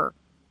 4.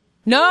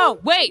 No,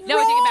 wait, no,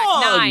 I take it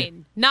Wrong!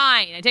 back.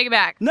 9. I take it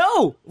back.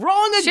 No,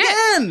 wrong Shit.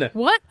 again.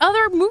 What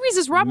other movies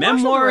is Rob Marshall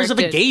Memoirs of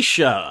a directed?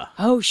 Geisha.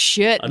 Oh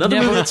shit! Another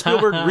Never- movie that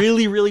Spielberg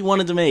really, really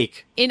wanted to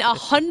make. In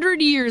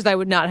 100 years, I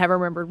would not have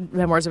remembered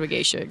Memoirs of a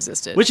Geisha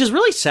existed. Which is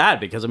really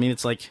sad because, I mean,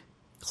 it's like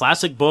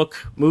classic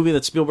book, movie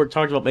that Spielberg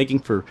talked about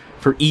making for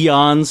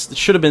eons. It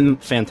should have been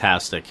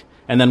fantastic.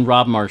 And then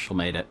Rob Marshall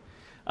made it.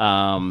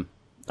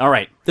 All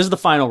right, this is the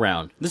final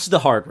round. This is the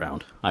hard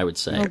round, I would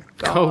say.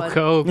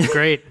 Coco,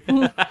 great.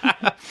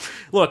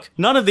 Look,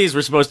 none of these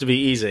were supposed to be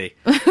easy.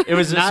 It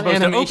was Not supposed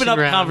to animation open up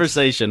round.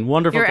 conversation.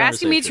 Wonderful You're conversation.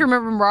 asking me to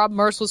remember Rob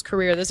Marshall's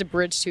career. That's a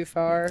bridge too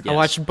far. I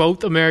watched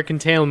both American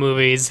Tail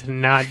movies,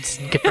 not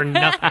for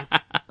nothing.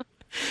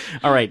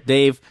 All right,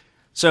 Dave.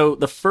 So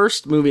the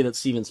first movie that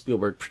Steven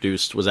Spielberg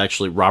produced was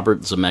actually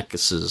Robert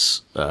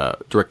Zemeckis'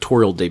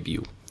 directorial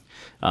debut.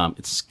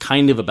 It's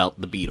kind of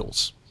about the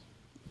Beatles.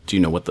 Do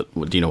you know what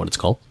it's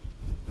called?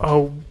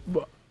 Oh,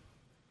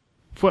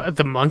 what,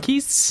 the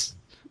Monkeys?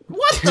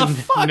 What the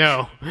fuck?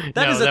 No,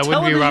 That is a that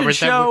wouldn't be television Robert.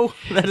 show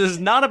that is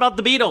not about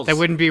the Beatles. That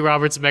wouldn't be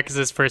Robert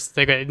Zemeckis' first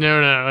thing.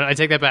 No, I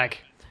take that back.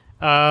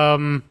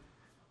 It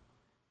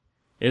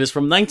is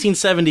from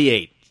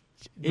 1978.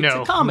 It's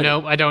a comedy.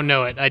 No, I don't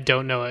know it.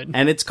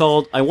 And it's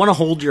called I Want to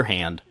Hold Your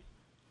Hand.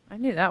 I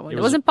knew that one.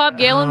 was- Wasn't Bob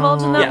Gale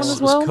involved in that Yes, one as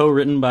it was well?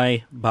 co-written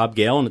by Bob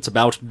Gale, and it's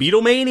about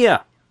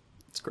Beatlemania.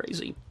 It's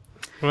crazy.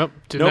 Well,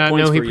 did No not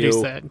points know he for produced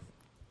you. that.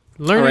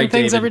 Learning All right,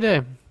 things David.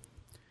 every day.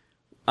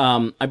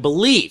 I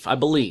believe,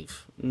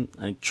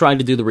 I tried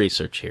to do the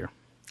research here,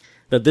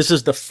 that this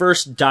is the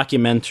first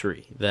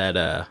documentary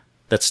that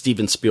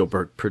Steven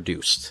Spielberg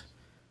produced.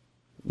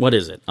 What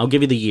is it? I'll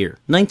give you the year.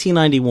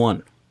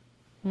 1991.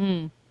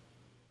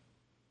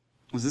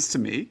 Was this to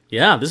me?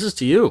 Yeah, this is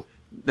to you.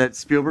 That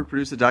Spielberg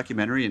produced a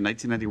documentary in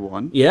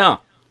 1991? Yeah.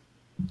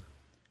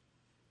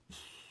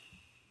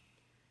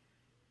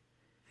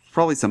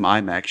 Probably some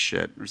IMAX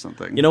shit or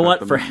something. You know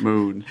about what? The For-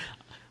 moon.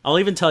 I'll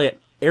even tell you,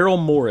 Errol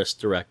Morris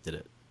directed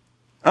it.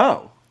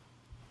 Oh.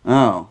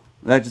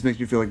 That just makes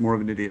me feel like more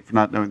of an idiot for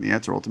not knowing the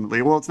answer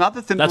ultimately. Well, it's not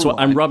the Thin That's Blue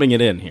what I'm Line. rubbing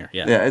it in here.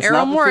 Yeah. Yeah, it's Errol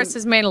not the Morris Thin-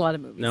 has made a lot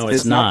of movies. No,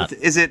 it's not.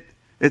 Is it?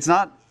 It's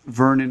not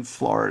Vernon,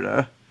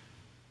 Florida.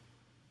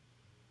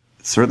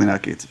 It's certainly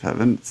not Gates of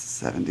Heaven. It's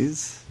the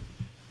 70s.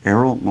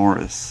 Errol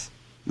Morris.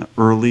 No,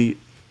 early.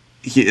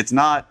 It's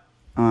not.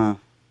 Errol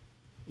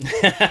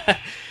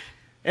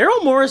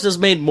Morris has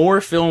made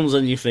more films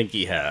than you think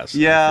he has.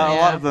 Yeah, a lot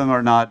Yeah. of them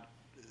are not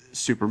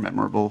super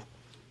memorable.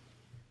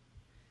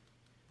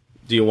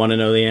 Do you want to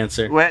know the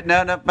answer? Wait,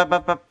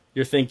 no.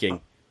 You're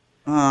thinking.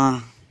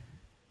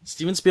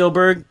 Steven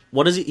Spielberg,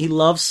 what is he? He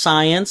loves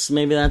science.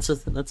 Maybe that's a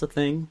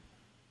thing.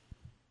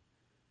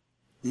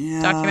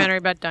 Yeah. Documentary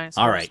about dinosaurs.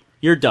 All right,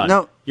 you're done.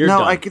 No, you're no,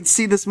 done. I can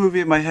see this movie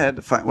in my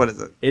head. Fine, what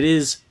is it? It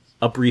is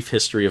A Brief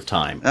History of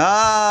Time.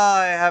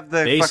 I have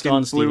the Based fucking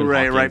on Stephen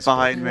Blu-ray Hawking's right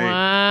behind me.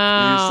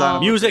 Wow. You son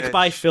of a Music bitch.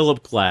 by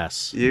Philip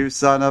Glass. You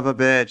son of a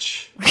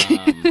bitch.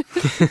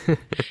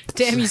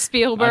 Damn you,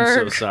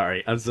 Spielberg.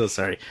 I'm so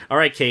sorry. All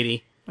right,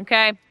 Katie.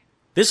 Okay.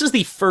 This is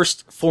the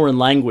first foreign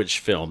language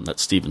film that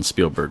Steven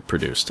Spielberg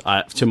produced,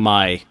 to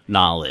my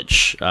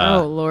knowledge.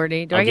 Oh,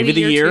 Lordy. Do I'll I get give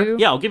you a the year year. too?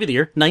 Yeah, I'll give you the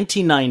year.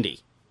 1990.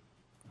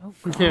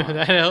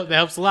 that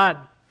helps a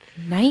lot.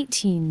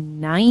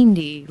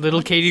 1990.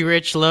 Little Katie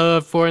Rich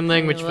loved foreign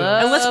language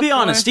films. And let's be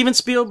honest, Steven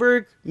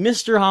Spielberg,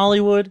 Mr.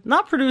 Hollywood,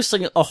 not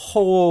producing a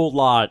whole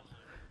lot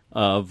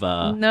of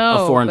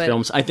foreign but-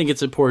 films. I think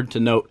it's important to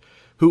note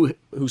who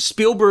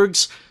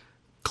Spielberg's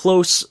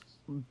close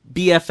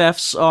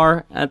BFFs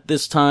are at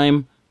this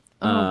time.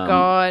 Oh,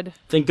 God.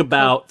 Think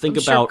about I'm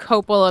sure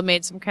Coppola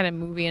made some kind of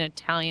movie in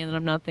Italian that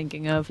I'm not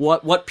thinking of.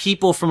 what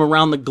people from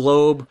around the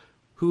globe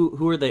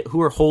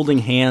who are holding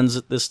hands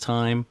at this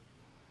time.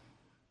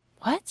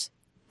 What?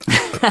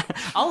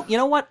 You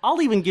know what?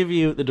 I'll even give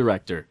you the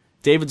director.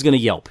 David's gonna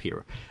yelp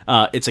here.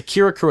 It's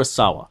Akira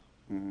Kurosawa.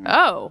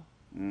 Oh.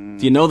 Do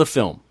you know the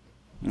film?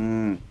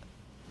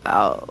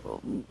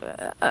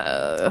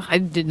 I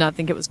did not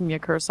think it was going to be a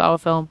Kurosawa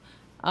film.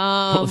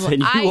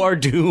 Then you are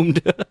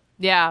doomed.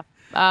 Yeah.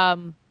 I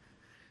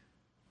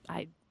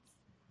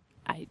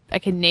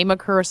can name a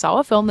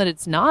Kurosawa film that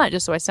it's not,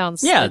 just so I sound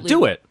Yeah, slightly...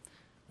 do it.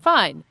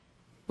 Fine.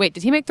 Wait,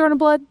 did he make Throne of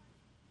Blood?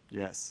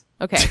 Yes.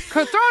 Okay.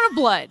 Throne of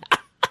Blood.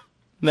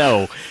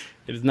 No,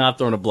 it is not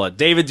Throne of Blood.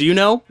 David, do you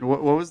know?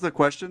 What was the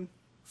question?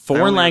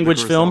 Foreign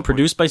language film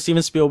produced by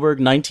Steven Spielberg,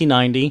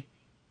 1990.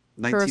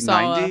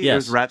 1990? It Yes.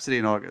 was Rhapsody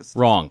in August.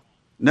 Wrong.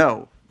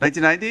 No.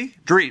 1990?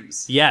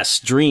 Dreams. Yes,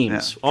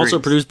 Dreams. Yeah, Also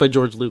Dreams. produced by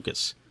George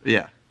Lucas.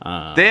 Yeah.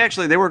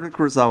 They worked with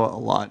Kurosawa a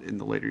lot in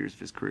the later years of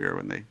his career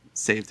when they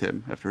saved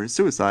him after his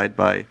suicide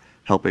by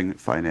helping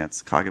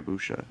finance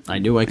Kagebusha. I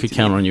knew I could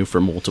count on you for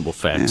multiple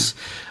facts.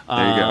 Yeah.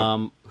 There you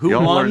go. Who You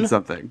all won? learned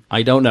something.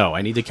 I don't know.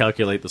 I need to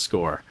calculate the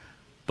score.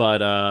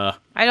 But I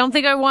don't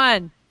think I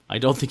won. I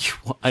don't think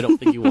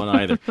you won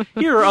either.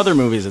 Here are other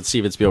movies that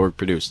Steven Spielberg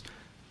produced.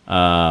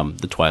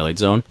 The Twilight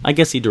Zone. I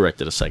guess he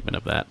directed a segment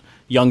of that.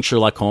 Young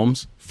Sherlock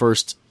Holmes,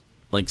 first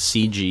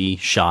CG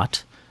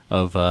shot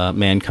of a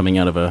man coming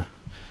out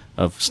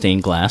of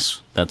stained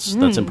glass. That's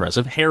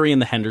impressive. Harry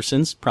and the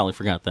Hendersons, probably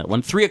forgot that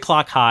one. 3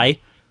 O'Clock High, I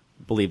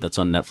believe that's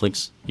on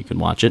Netflix. You can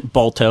watch it.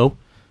 Balto,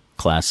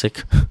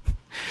 classic.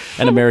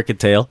 An American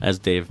Tale, as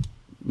Dave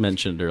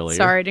mentioned earlier.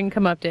 Sorry, it didn't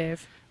come up,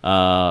 Dave.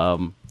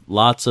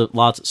 Lots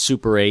of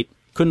Super 8.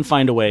 Couldn't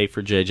find a way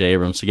for J.J.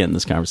 Abrams to get in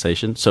this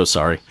conversation. So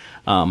sorry.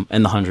 And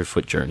The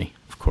 100-Foot Journey,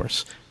 of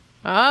course.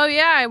 Oh,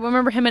 yeah. I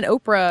remember him and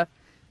Oprah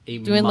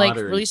doing,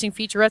 modern releasing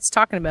featurettes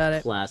talking about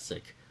it.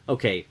 classic.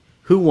 Okay,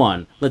 who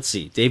won? Let's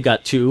see. Dave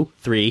got 2,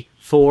 3,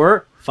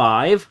 4,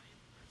 5,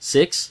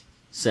 6,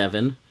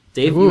 7.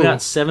 Dave, you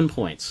got 7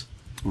 points.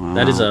 Wow.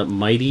 That is a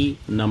mighty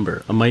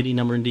number. A mighty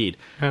number indeed.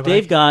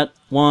 Dave got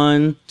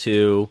 1,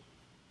 2,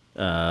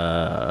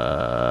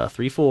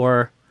 3,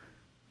 4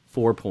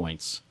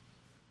 points.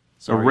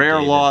 Sorry, a rare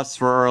David. loss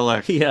for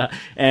Ehrlich. Yeah,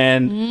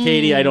 and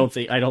Katie, I don't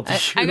think I got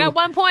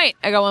 1 point.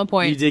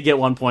 You did get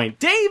 1 point.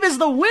 Dave is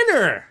the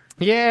winner.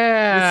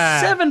 Yeah.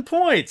 With 7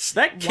 points.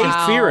 That Cape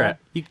Wow. Fear.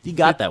 You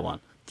got that one.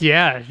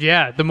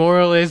 Yeah. The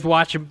moral is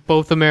watch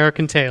both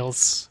American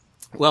Tales.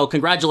 Well,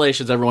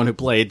 congratulations, everyone who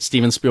played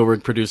Steven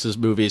Spielberg Produces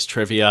Movies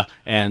trivia,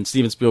 and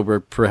Steven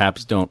Spielberg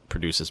perhaps don't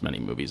produce as many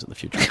movies in the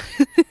future.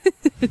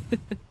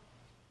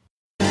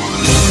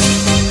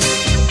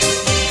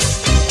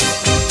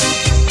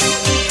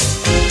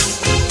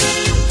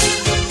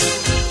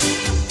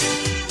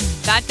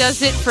 That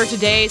does it for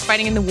today's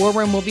Fighting in the War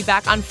Room. We'll be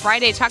back on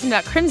Friday talking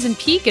about Crimson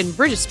Peak and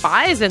Bridge of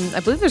Spies, and I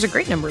believe there's a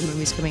great number of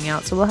movies coming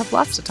out, so we'll have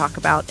lots to talk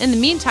about. In the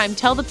meantime,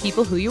 tell the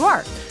people who you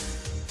are.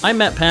 I'm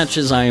Matt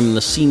Patches. I'm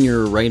the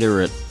senior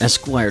writer at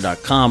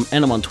Esquire.com,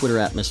 and I'm on Twitter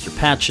at Mr.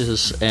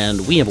 Patches,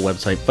 and we have a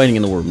website,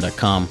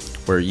 fightinginthewarroom.com,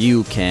 where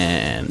you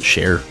can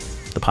share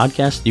the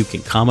podcast, you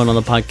can comment on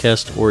the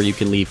podcast, or you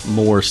can leave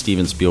more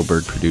Steven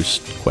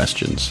Spielberg-produced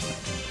questions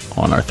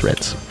on our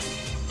threads.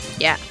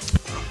 Yeah.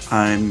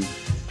 I'm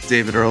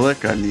David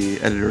Ehrlich. I'm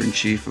the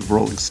editor-in-chief of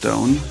Rolling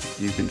Stone.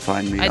 You can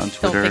find me on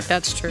Twitter. I don't think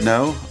that's true.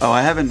 No? Oh,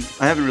 I haven't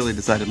really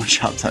decided my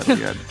job title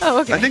yet. Oh,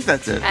 okay. I think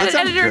that's it. That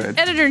sounds good.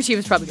 Editor-in-chief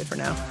is probably good for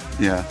now.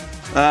 Yeah.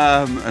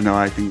 No,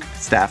 I think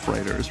staff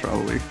writer is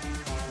probably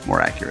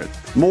more accurate.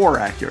 More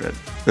accurate,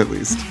 at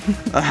least. You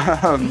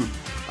can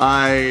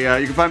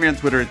find me on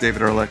Twitter at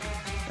David Ehrlich.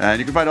 And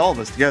you can find all of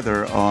us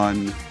together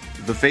on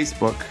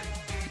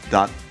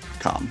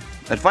thefacebook.com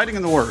at Fighting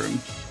in the War Room.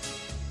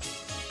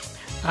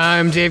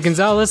 I'm Dave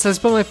Gonzalez. I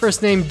spell my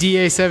first name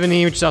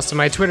DA70, which is also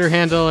my Twitter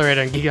handle, or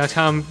on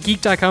geek.com,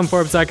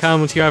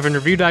 Forbes.com,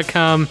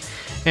 LTRFandReview.com.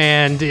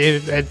 And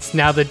it's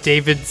now that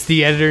David's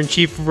the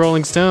editor-in-chief of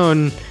Rolling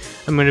Stone,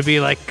 I'm going to be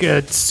like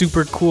a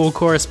super cool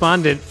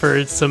correspondent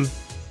for some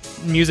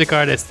music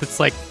artist that's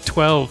like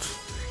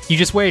 12. You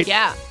just wait.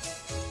 Yeah.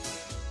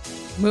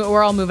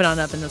 We're all moving on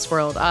up in this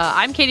world.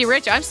 I'm Katie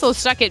Rich. I'm still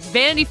stuck at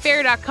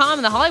VanityFair.com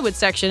in the Hollywood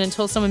section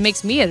until someone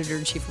makes me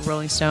editor-in-chief of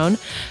Rolling Stone.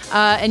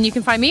 And you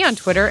can find me on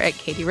Twitter at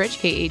Katie Rich,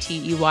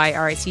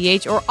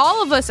 KateyRich, or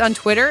all of us on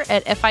Twitter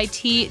at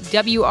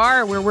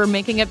FITWR, where we're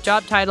making up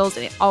job titles.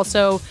 And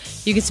also,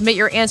 you can submit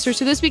your answers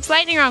to this week's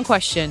lightning round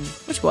question,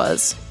 which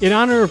was... In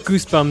honor of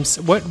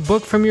Goosebumps, what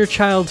book from your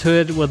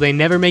childhood will they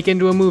never make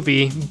into a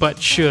movie,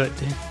 but should?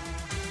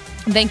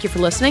 Thank you for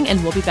listening,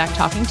 and we'll be back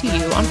talking to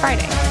you on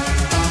Friday.